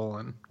circle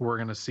and we're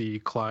going to see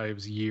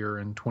Clive's year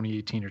in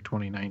 2018 or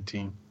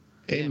 2019.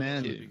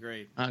 Amen. That'd be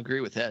great. I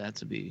agree with that. That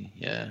to be,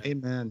 yeah.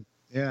 Amen.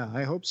 Yeah,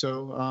 I hope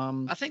so.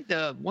 I think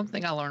the one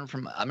thing I learned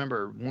from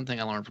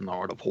the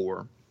art of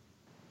horror.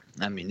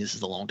 I mean, this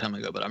is a long time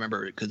ago, but I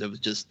remember because it was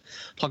just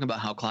talking about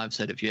how Clive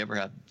said, if you ever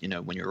have,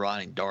 when you're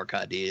writing dark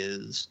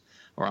ideas,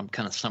 or I'm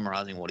kind of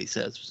summarizing what he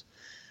says.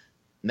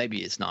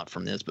 Maybe it's not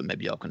from this, but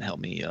maybe y'all can help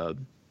me.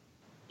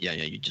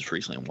 You just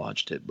recently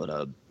watched it,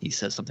 but he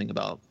says something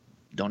about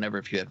don't ever,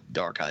 if you have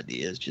dark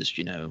ideas, just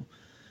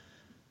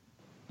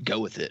go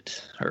with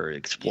it or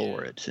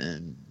explore it.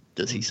 And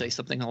does he say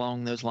something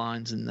along those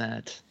lines in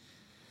that?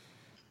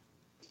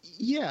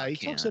 Yeah, he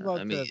talks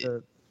about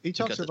the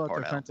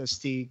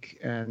fantastique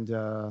and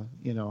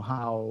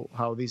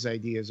how these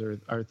ideas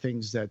are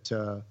things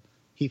that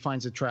he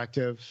finds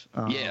attractive.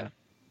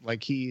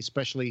 Like he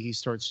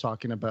starts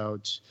talking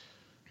about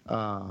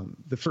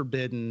the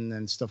forbidden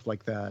and stuff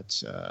like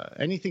that.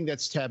 Anything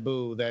that's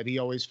taboo that he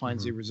always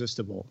finds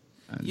irresistible.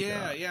 And,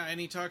 and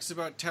he talks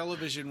about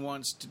television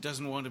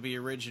doesn't want to be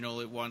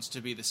original; it wants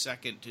to be the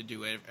second to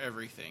do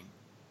everything.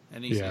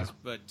 And he says,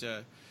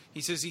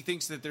 he says he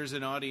thinks that there's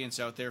an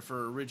audience out there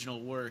for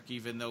original work,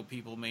 even though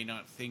people may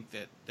not think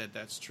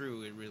that's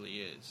true. It really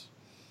is.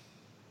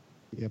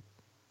 Yep.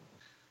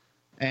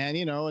 And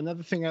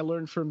another thing I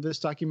learned from this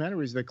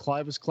documentary is that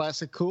Clive is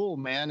classic cool,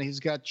 man.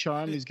 He's got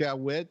charm, he's got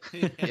wit,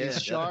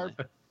 he's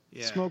sharp.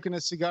 Yeah. Smoking a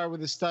cigar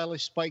with his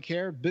stylish spike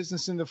hair,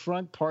 business in the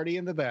front, party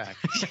in the back.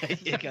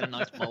 He got a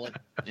nice mullet.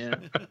 Yeah.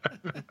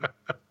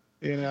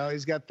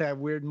 He's got that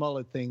weird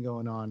mullet thing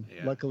going on.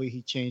 Yeah. Luckily,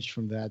 he changed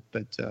from that,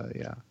 but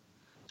yeah.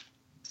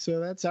 So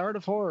that's Art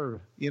of Horror.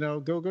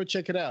 Go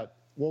check it out.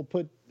 We'll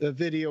put a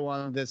video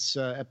on this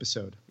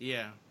episode.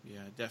 Yeah,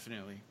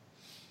 definitely.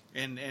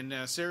 And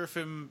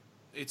Seraphim,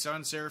 it's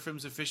on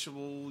Seraphim's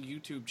official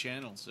YouTube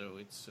channel, so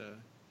it's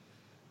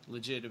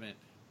legitimate.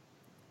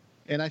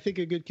 And I think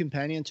a good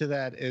companion to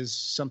that is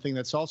something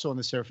that's also on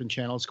the Seraphim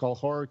channel. It's called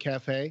Horror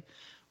Cafe,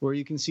 where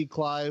you can see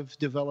Clive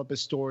develop a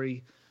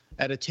story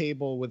at a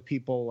table with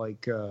people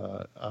like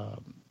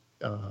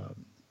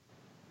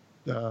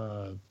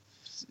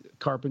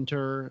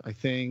Carpenter, I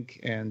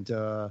think,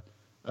 and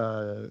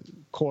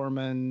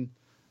Corman,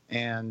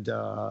 and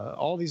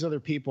all these other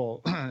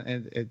people.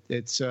 And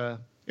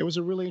it was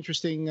a really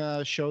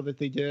interesting show that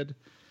they did.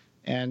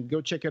 And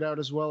go check it out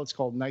as well. It's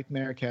called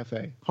Horror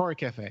Cafe.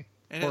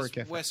 And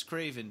it's Wes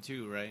Craven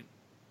too, right?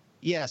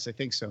 Yes, I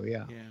think so,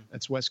 yeah.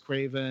 That's Wes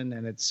Craven,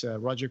 and it's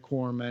Roger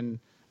Corman.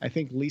 I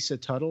think Lisa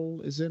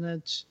Tuttle is in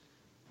it,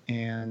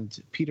 and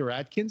Peter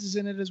Atkins is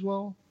in it as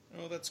well.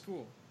 Oh, that's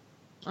cool.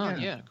 Oh,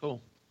 yeah,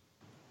 cool.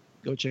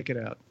 Go check it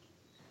out.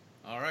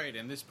 All right,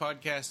 and this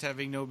podcast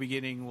having no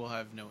beginning will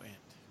have no end.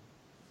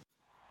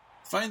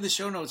 Find the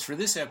show notes for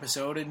this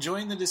episode and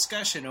join the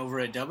discussion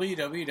over at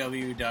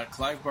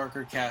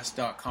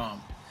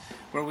www.clivebarkercast.com.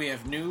 where we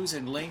have news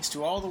and links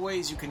to all the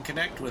ways you can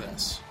connect with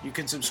us. You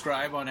can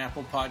subscribe on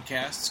Apple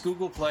Podcasts,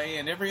 Google Play,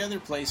 and every other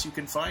place you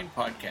can find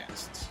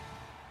podcasts.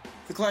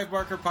 The Clive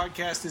Barker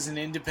Podcast is an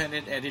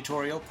independent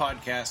editorial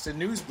podcast and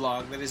news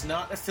blog that is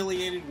not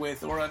affiliated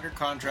with or under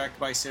contract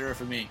by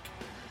Seraphim Inc.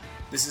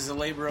 This is a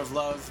labor of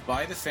love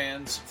by the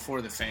fans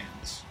for the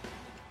fans.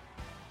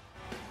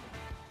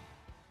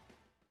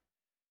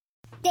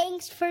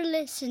 Thanks for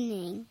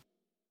listening.